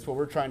 man. Is that's what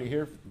we're trying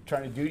to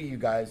do to you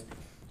guys,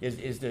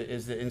 is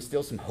to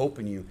instill some hope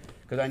in you.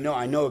 Because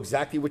I know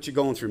exactly what you're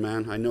going through,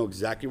 man. I know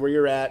exactly where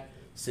you're at,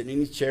 sitting in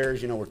these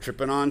chairs. We're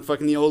tripping on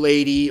fucking the old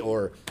lady,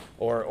 or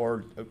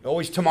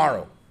always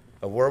tomorrow,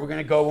 of where we're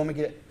gonna go when we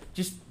get it.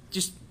 Just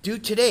do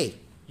today.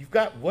 You've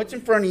got what's in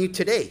front of you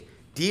today.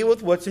 Deal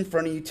with what's in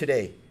front of you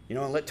today.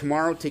 And let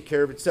tomorrow take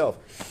care of itself.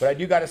 But I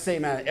do got to say,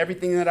 man,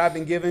 everything that I've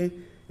been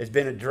given has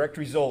been a direct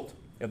result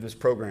of this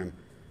program.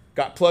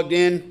 Got plugged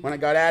in when I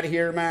got out of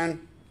here,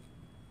 man.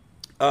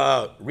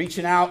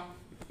 Reaching out.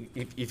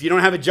 If you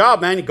don't have a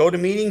job, man, you go to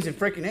meetings and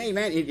freaking, hey,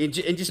 man, and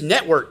just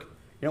network.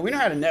 We know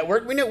how to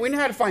network. We know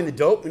how to find the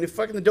dope. And if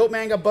fucking the dope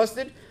man got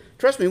busted,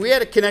 trust me, we had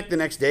to connect the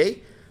next day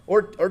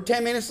or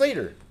 10 minutes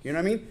later. You know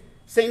what I mean?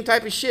 Same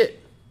type of shit.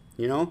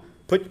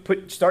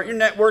 Start your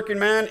networking,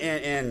 man,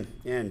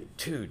 and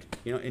dude,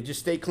 and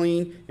just stay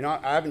clean.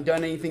 I haven't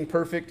done anything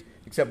perfect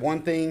except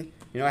one thing.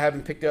 I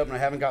haven't picked up and I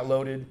haven't got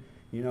loaded.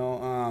 It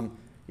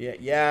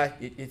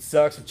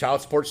sucks. The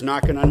child support's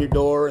knocking on your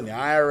door, and the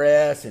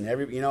IRS, and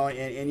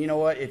and you know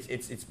what?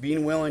 It's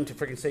being willing to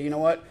freaking say, you know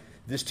what,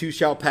 this too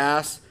shall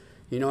pass.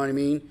 You know what I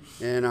mean?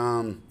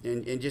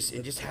 And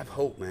just have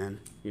hope, man.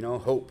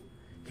 Hope.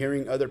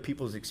 Hearing other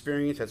people's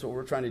experience. That's what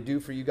we're trying to do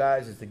for you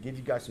guys, is to give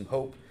you guys some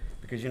hope.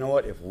 Because you know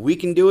what? If we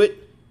can do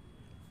it,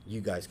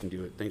 you guys can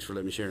do it. Thanks for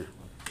letting me share.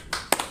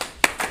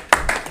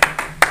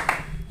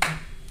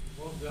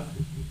 Well done.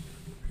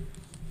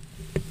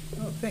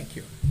 Oh, thank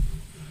you.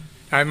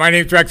 Hi, my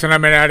name's Rex, and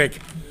I'm an addict.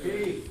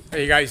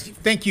 Hey, guys,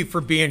 thank you for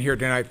being here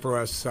tonight for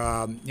us.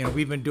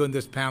 We've been doing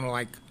this panel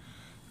I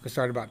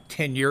started about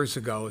 10 years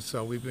ago,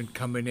 so we've been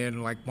coming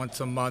in like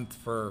once a month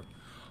for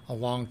a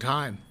long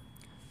time.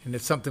 And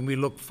it's something we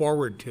look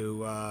forward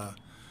to.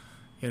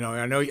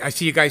 I know I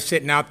see you guys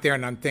sitting out there,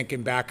 and I'm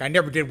thinking back. I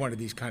never did one of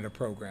these kind of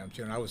programs.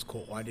 I was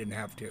cool. I didn't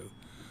have to.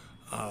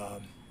 I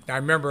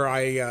remember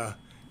I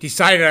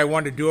decided I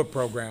wanted to do a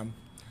program,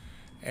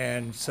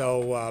 and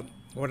so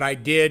what I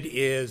did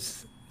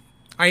is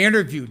I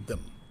interviewed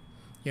them.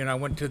 I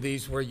went to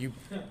these where you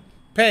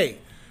pay.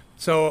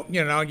 So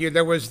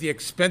there was the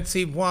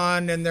expensive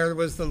one, and there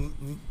was the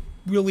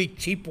really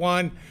cheap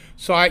one.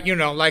 So I,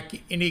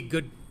 like any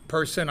good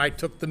person, I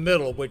took the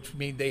middle, which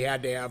means they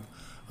had to have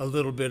a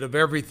little bit of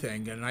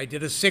everything. And I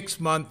did a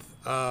 6-month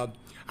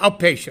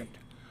outpatient.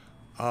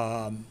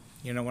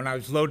 When I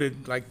was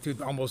loaded like through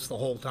almost the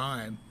whole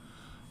time.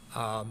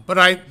 But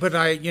I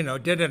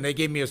did it, and they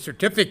gave me a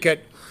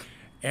certificate,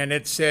 and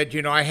it said,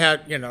 I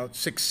had,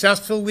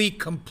 successfully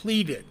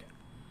completed,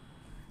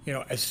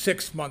 a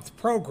 6-month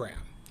program.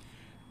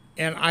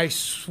 And I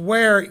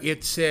swear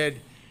it said,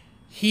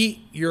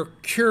 you're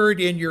cured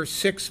in your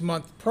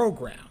 6-month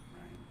program.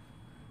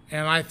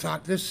 And I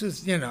thought, this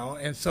is,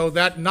 and so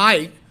that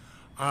night,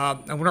 I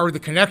went over to the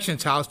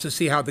Connections house to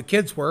see how the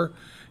kids were,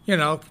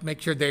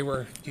 make sure they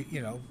were,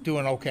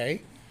 doing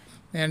okay.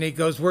 And he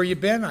goes, where you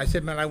been? I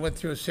said, man, I went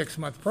through a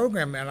 6-month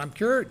program, man, I'm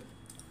cured.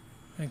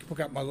 And he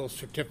got my little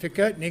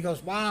certificate, and he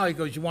goes, wow. He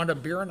goes, you want a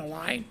beer and a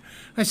line?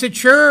 I said,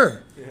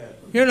 sure. Yeah.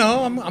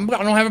 I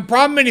don't have a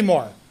problem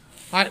anymore.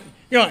 At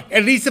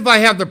least if I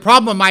have the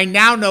problem, I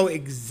now know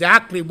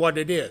exactly what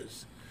it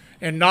is.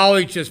 And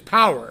knowledge is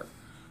power.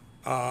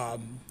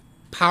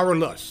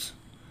 Powerless.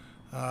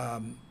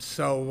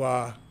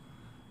 So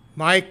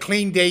my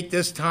clean date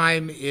this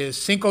time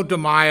is Cinco de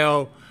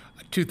Mayo,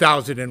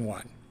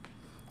 2001.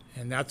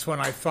 And that's when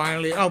I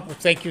finally,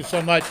 thank you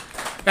so much.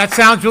 That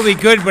sounds really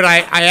good, but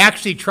I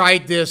actually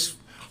tried this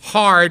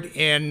hard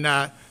in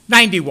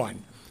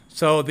 91.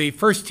 So the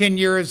first 10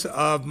 years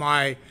of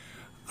my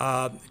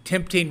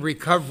tempting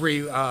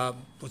recovery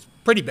was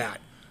pretty bad.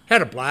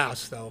 Had a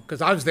blast, though,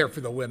 because I was there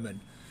for the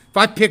women. If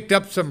I picked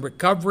up some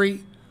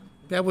recovery,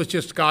 that was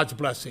just God's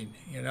blessing,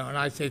 and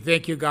I say,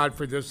 thank you, God,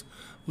 for this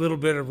little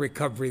bit of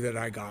recovery that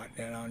I got.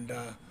 And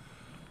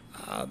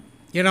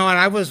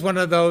I was one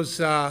of those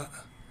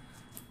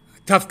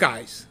tough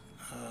guys.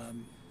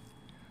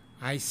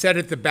 I sat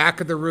at the back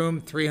of the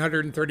room,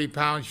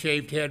 330-pound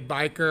shaved head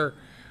biker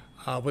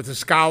with a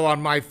scowl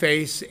on my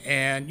face.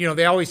 And,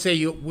 they always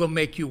say, we'll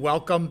make you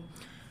welcome.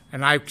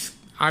 And I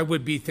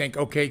would think,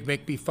 okay,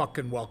 make me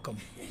fucking welcome.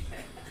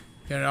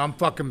 I'm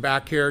fucking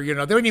back here. There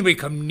wouldn't anybody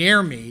come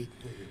near me,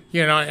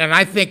 and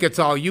I think it's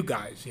all you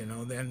guys,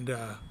 And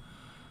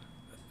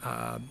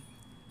I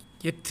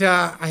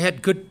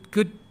had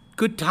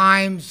good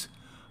times.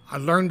 I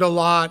learned a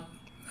lot.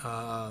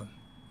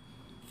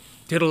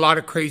 Did a lot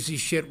of crazy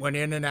shit, went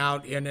in and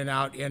out, in and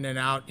out, in and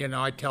out.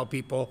 I tell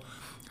people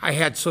I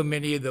had so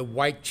many of the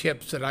white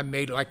chips that I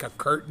made like a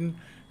curtain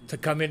to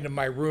come into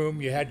my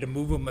room. You had to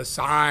move them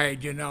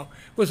aside, It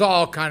was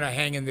all kind of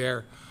hanging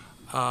there.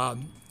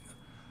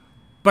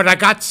 But I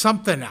got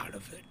something out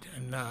of it.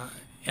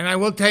 And I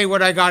will tell you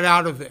what I got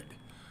out of it.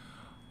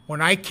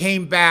 When I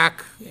came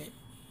back,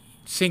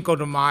 Cinco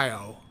de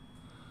Mayo,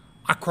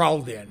 I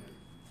crawled in.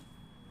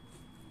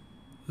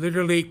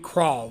 Literally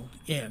crawled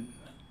in.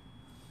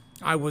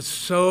 I was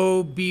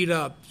so beat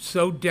up,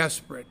 so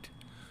desperate,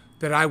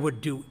 that I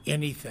would do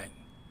anything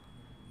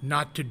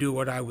not to do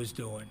what I was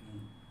doing.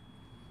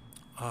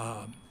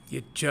 I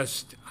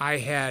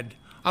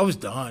was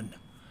done.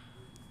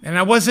 And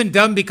I wasn't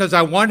done because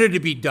I wanted to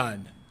be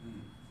done.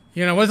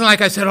 It wasn't like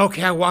I said,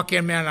 okay, I walk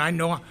in, man, I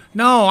know.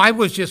 No, I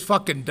was just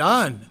fucking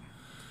done.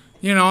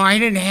 I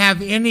didn't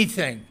have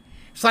anything.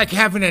 It's like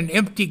having an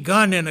empty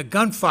gun in a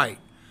gunfight.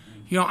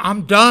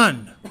 I'm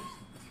done.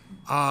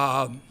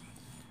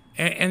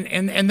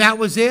 And that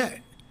was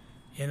it,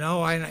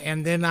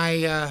 and then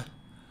I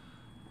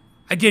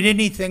did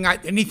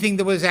anything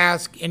that was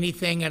asked,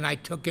 anything, and I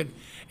took it.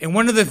 And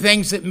one of the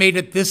things that made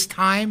it this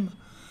time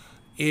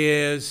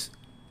is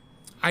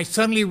I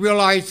suddenly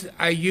realized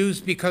I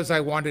used because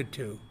I wanted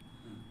to.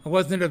 I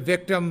wasn't a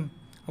victim.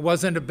 I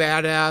wasn't a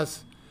badass.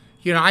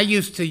 I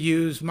used to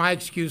use, my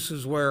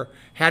excuses were,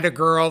 had a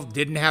girl,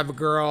 didn't have a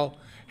girl,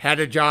 had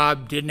a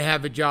job, didn't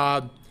have a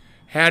job,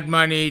 had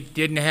money,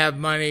 didn't have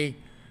money,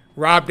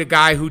 robbed a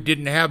guy who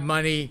didn't have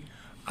money.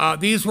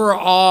 These were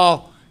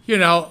all,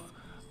 the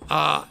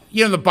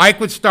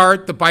bike would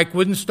start, the bike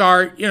wouldn't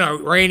start,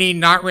 raining,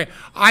 not raining.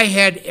 I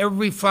had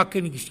every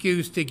fucking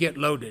excuse to get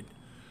loaded.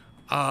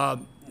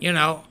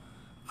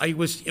 It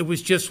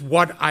was just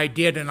what I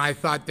did, and I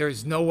thought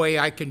there's no way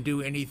I can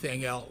do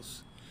anything else.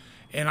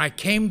 And I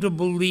came to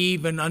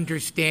believe and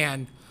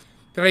understand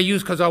that I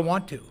use because I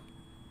want to.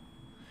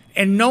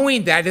 And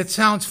knowing that, it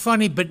sounds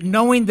funny, but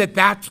knowing that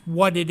that's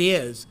what it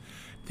is,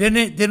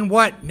 then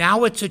what?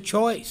 Now it's a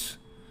choice.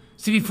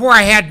 See, before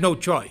I had no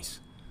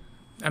choice.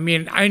 I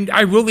mean,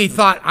 I really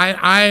thought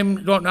I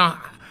don't know.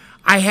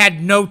 I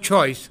had no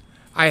choice.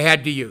 I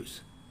had to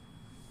use.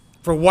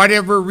 For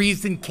whatever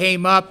reason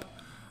came up,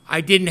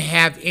 I didn't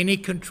have any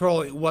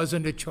control. It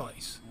wasn't a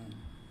choice.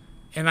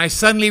 And I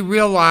suddenly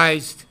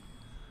realized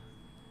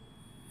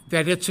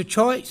that it's a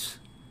choice.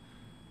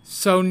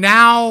 So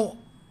now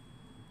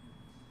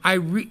I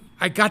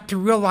got to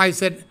realize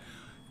that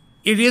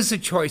it is a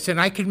choice, and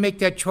I can make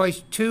that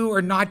choice to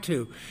or not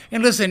to.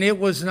 And listen, it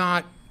was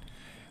not,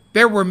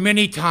 there were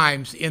many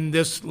times in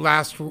this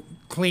last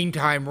clean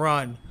time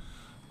run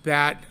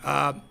that,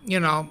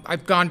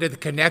 I've gone to the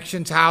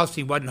Connections house,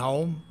 he wasn't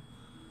home.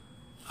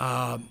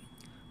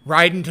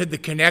 Riding to the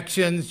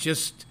Connections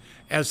just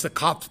as the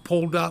cops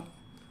pulled up,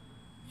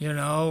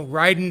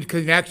 riding to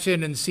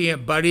Connection and seeing a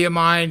buddy of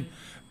mine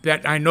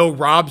that I know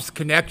robs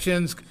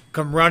Connections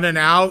come running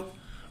out.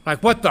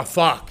 Like, what the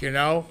fuck,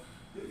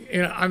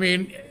 I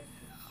mean,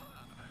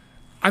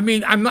 I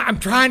mean, I'm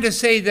trying to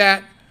say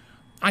that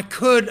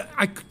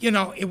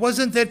it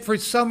wasn't that for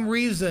some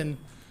reason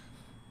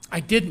I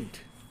didn't.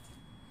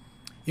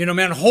 You know,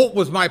 man, Holt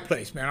was my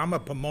place, man. I'm a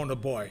Pomona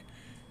boy,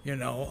 you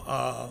know.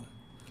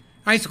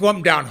 I used to go up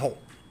and down Holt.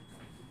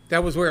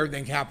 That was where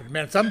everything happened,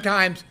 man.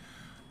 Sometimes,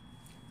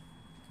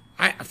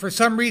 for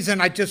some reason,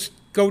 I just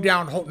go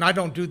down Holt, and I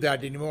don't do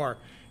that anymore,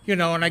 you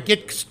know, and I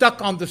get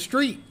stuck on the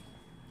street.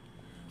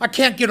 I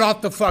can't get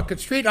off the fucking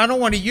street. I don't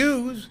want to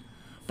use,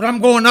 but I'm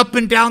going up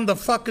and down the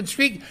fucking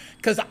street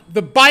because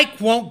the bike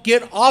won't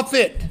get off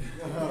it.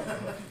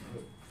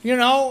 You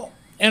know,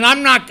 and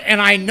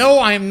I know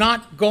I'm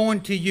not going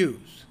to use.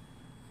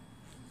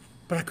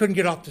 But I couldn't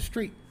get off the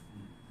street.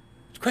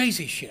 It's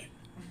crazy shit.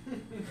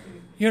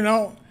 You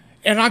know?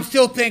 And I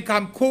still think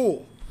I'm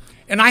cool.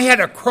 And I had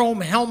a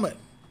chrome helmet.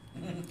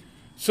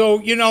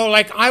 So, you know,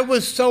 like I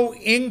was so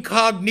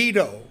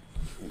incognito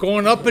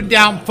going up and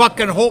down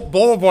fucking Holt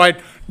Boulevard.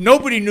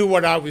 Nobody knew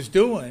what I was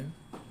doing.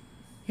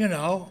 You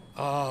know?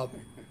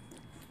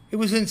 It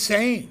was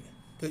insane,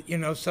 that, you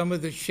know, some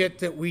of the shit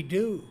that we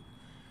do.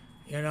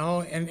 You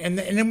know? And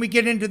then we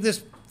get into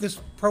this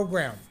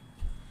program.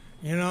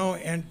 You know,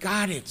 and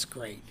God, it's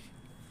great.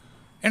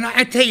 And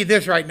I tell you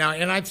this right now,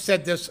 and I've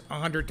said this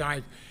 100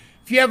 times.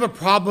 If you have a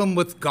problem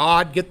with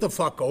God, get the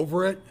fuck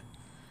over it.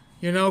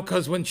 You know,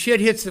 because when shit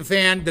hits the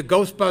fan, the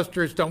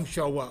Ghostbusters don't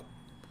show up.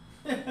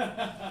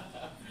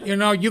 You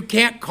know, you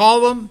can't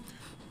call them,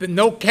 but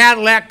no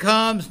Cadillac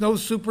comes, no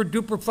super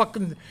duper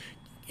fucking,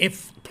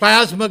 if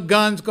plasma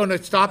gun's going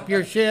to stop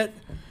your shit,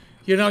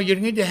 you know, you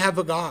need to have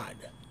a God.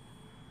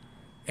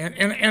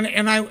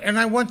 And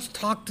I once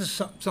talked to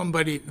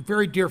somebody, a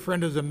very dear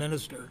friend as a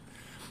minister,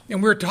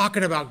 and we were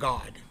talking about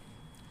God.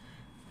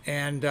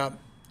 And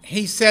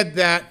he said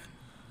that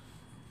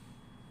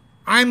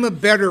I'm a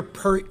better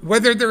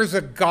whether there's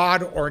a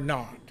God or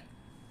not,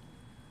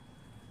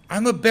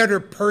 I'm a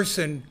better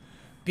person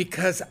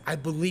because I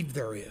believe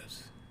there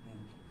is.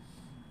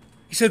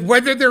 He said,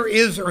 whether there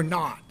is or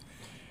not,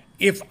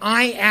 if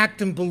I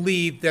act and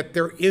believe that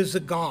there is a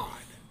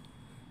God,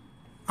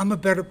 I'm a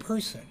better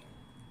person.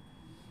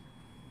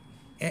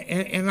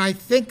 And I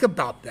think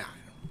about that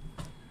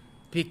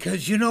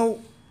because, you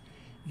know,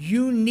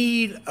 you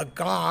need a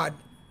God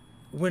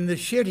when the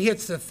shit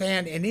hits the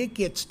fan and it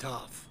gets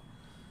tough.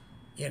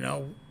 You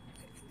know,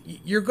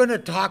 you're going to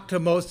talk to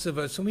most of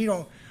us, and we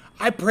don't.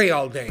 I pray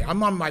all day.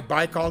 I'm on my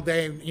bike all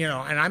day, you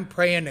know, and I'm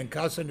praying and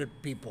cussing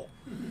at people.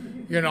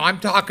 You know, I'm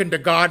talking to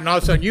God, and all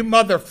of a sudden, you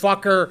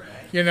motherfucker,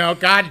 you know,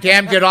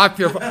 goddamn, get off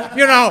your,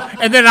 you know,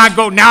 and then I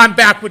go, now I'm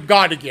back with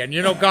God again.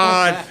 You know,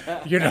 God,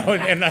 you know,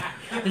 and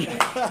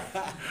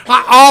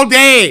all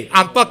day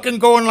I'm fucking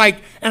going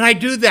like, and I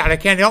do that. I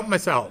can't help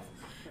myself,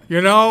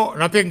 you know,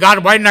 and I'm thinking,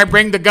 God, why didn't I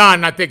bring the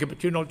gun? I'm thinking,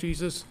 but you know,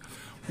 Jesus,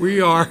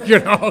 we are, you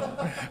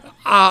know,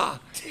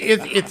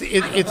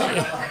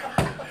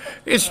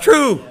 it's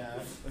true,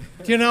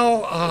 you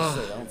know.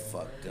 I'm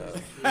fucked up.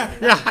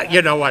 Yeah,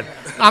 you know what?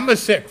 I'm a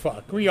sick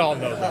fuck. We all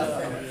know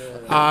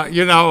that.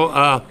 You know,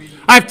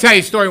 I have to tell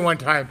you a story one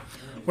time.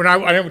 When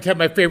I will tell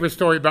my favorite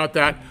story about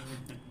that.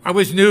 I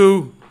was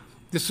new.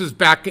 This was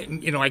back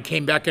in, you know, I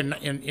came back in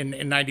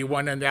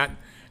 91 and that,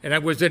 and I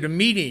was at a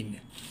meeting,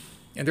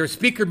 and there was a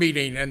speaker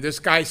meeting, and this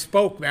guy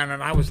spoke, man,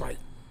 and I was like,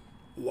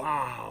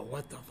 wow,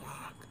 what the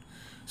fuck?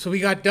 So we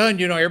got done,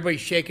 you know,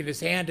 everybody's shaking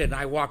his hand, and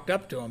I walked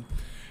up to him,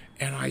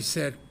 and I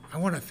said, I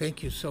want to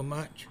thank you so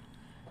much.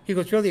 He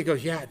goes, really? He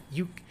goes, yeah,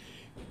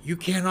 you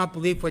cannot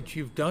believe what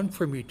you've done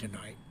for me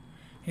tonight.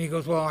 And he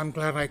goes, well, I'm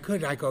glad I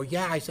could. I go,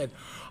 yeah. I said,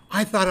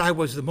 I thought I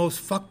was the most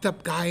fucked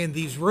up guy in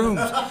these rooms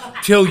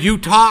till you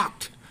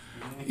talked.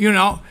 You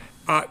know,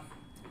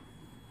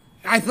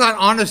 I thought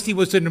honesty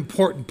was an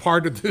important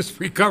part of this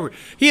recovery.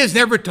 He has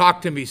never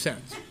talked to me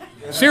since.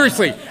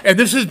 Seriously. And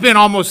this has been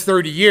almost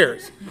 30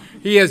 years.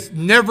 He has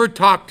never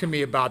talked to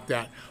me about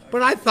that.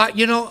 But I thought,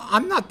 you know,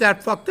 I'm not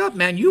that fucked up,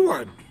 man. You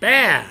are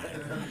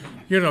bad.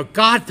 You know,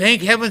 God,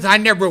 thank heavens I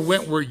never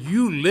went where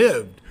you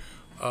lived.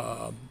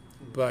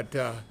 But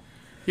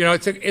you know,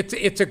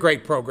 it's a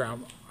great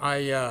program.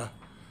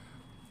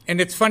 And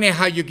it's funny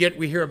how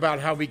we hear about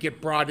how we get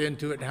brought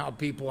into it and how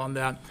people on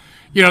that.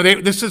 You know,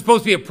 this is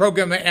supposed to be a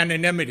program of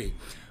anonymity,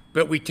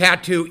 but we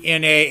tattoo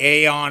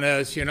NAA on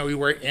us. You know, we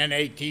wear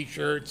NA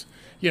T-shirts.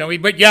 You know,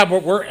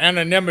 but we're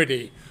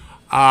anonymity.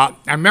 I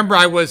remember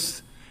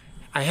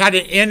I had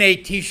an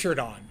NA T-shirt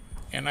on,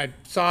 and I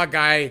saw a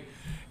guy,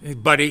 his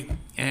buddy,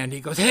 and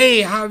he goes,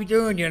 "Hey, how you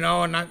doing?" You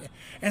know, and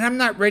I'm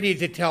not ready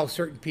to tell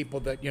certain people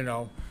that, you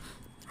know,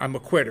 I'm a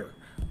quitter.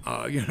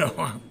 You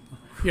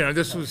know,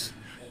 this was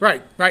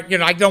right. You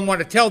know, I don't want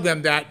to tell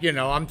them that, you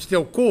know, I'm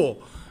still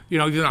cool. You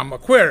know, I'm a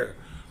quitter.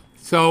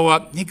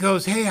 So he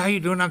goes, "Hey, how you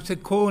doing?" I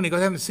said, "Cool." And he goes,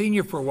 "I haven't seen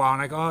you for a while."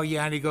 And I go, "Oh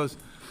yeah." And he goes,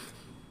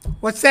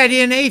 "What's that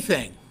NA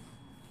thing?"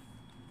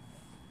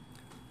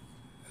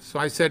 So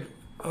I said,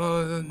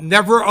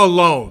 "Never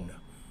alone."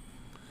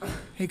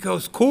 He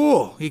goes,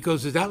 "Cool." He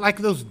goes, "Is that like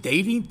those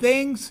dating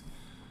things?"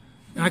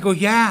 And I go,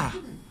 "Yeah."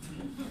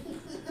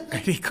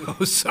 And he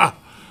goes,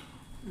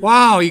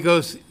 "Wow." He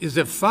goes, "Is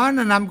it fun?"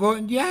 And I'm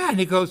going, "Yeah." And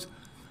he goes,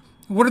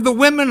 What are the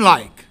women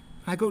like?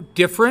 I go,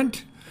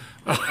 different.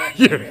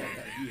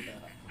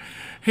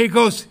 He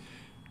goes,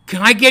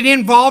 can I get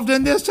involved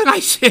in this? And I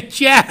said,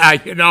 yeah.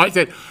 I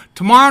said,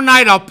 tomorrow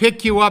night I'll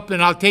pick you up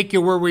and I'll take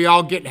you where we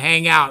all get and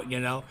hang out,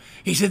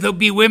 He said, there'll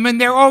be women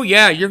there? Oh,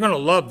 yeah, you're going to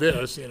love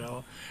this,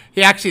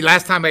 He actually,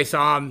 last time I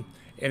saw him,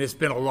 and it's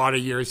been a lot of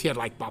years, he had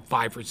like about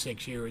 5 or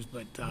 6 years.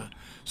 But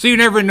so you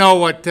never know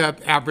what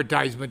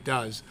advertisement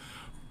does.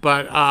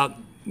 But,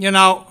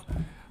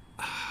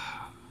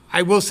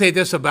 I will say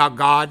this about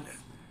God.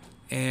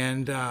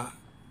 And,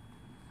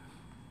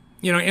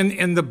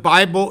 in the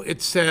Bible,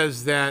 it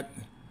says that,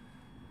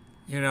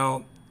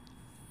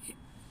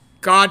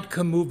 God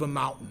can move a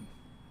mountain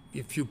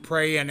if you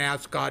pray and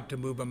ask God to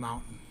move a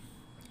mountain.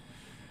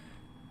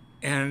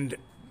 And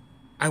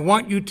I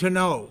want you to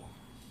know,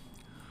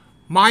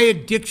 my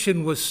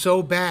addiction was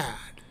so bad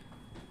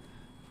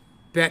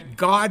that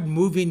God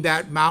moving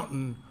that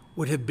mountain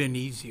would have been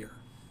easier.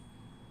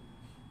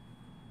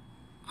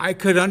 I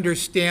could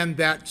understand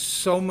that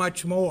so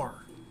much more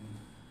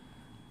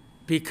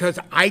because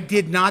I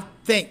did not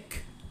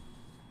think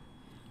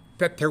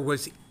that there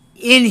was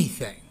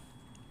anything,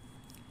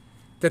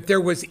 that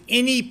there was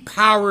any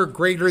power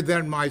greater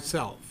than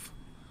myself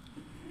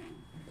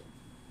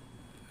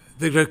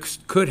that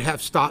could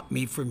have stopped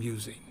me from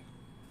using.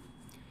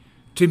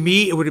 To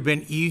me, it would have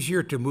been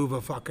easier to move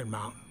a fucking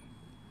mountain.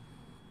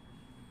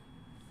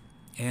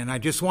 And I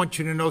just want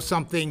you to know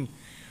something.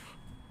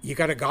 You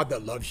got a God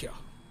that loves you.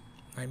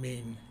 I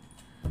mean,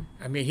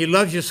 he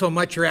loves you so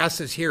much your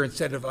ass is here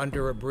instead of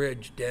under a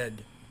bridge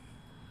dead.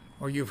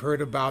 Or you've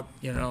heard about,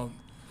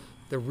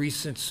 the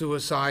recent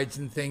suicides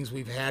and things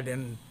we've had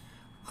in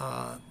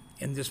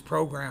this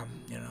program,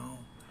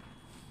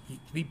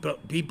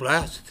 Be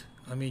blessed.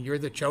 You're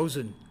the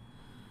chosen.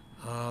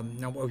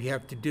 Now what we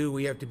have to do,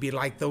 we have to be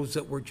like those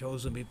that were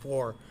chosen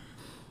before.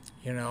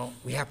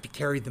 We have to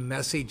carry the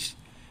message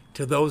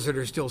to those that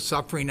are still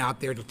suffering out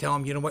there to tell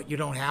them, you know what, you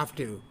don't have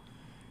to.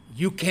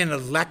 You can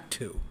elect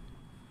to,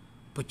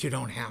 but you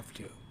don't have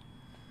to.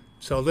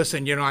 So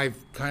listen, I've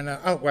kind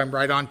of, I'm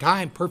right on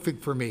time.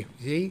 Perfect for me.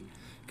 See? You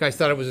guys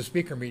thought it was a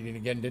speaker meeting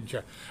again, didn't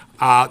you?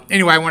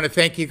 Anyway, I want to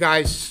thank you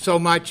guys so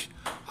much.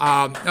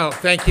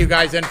 Thank you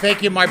guys. And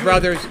thank you, my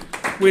brothers.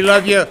 We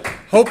love you.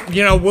 Hope,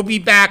 we'll be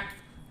back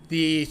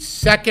the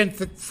second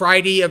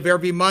Friday of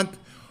every month.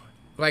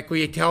 Like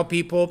we tell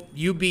people,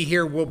 you be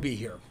here, we'll be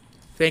here.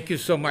 Thank you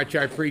so much.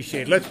 I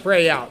appreciate it. Let's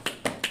pray out.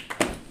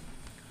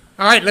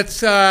 All right, let's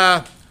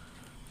stand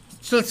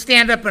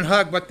up and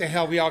hug. What the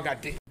hell? We all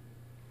got to.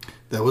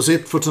 That was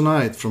it for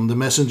tonight from the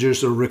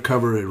Messengers of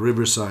Recovery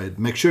Riverside.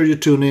 Make sure you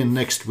tune in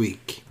next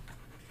week.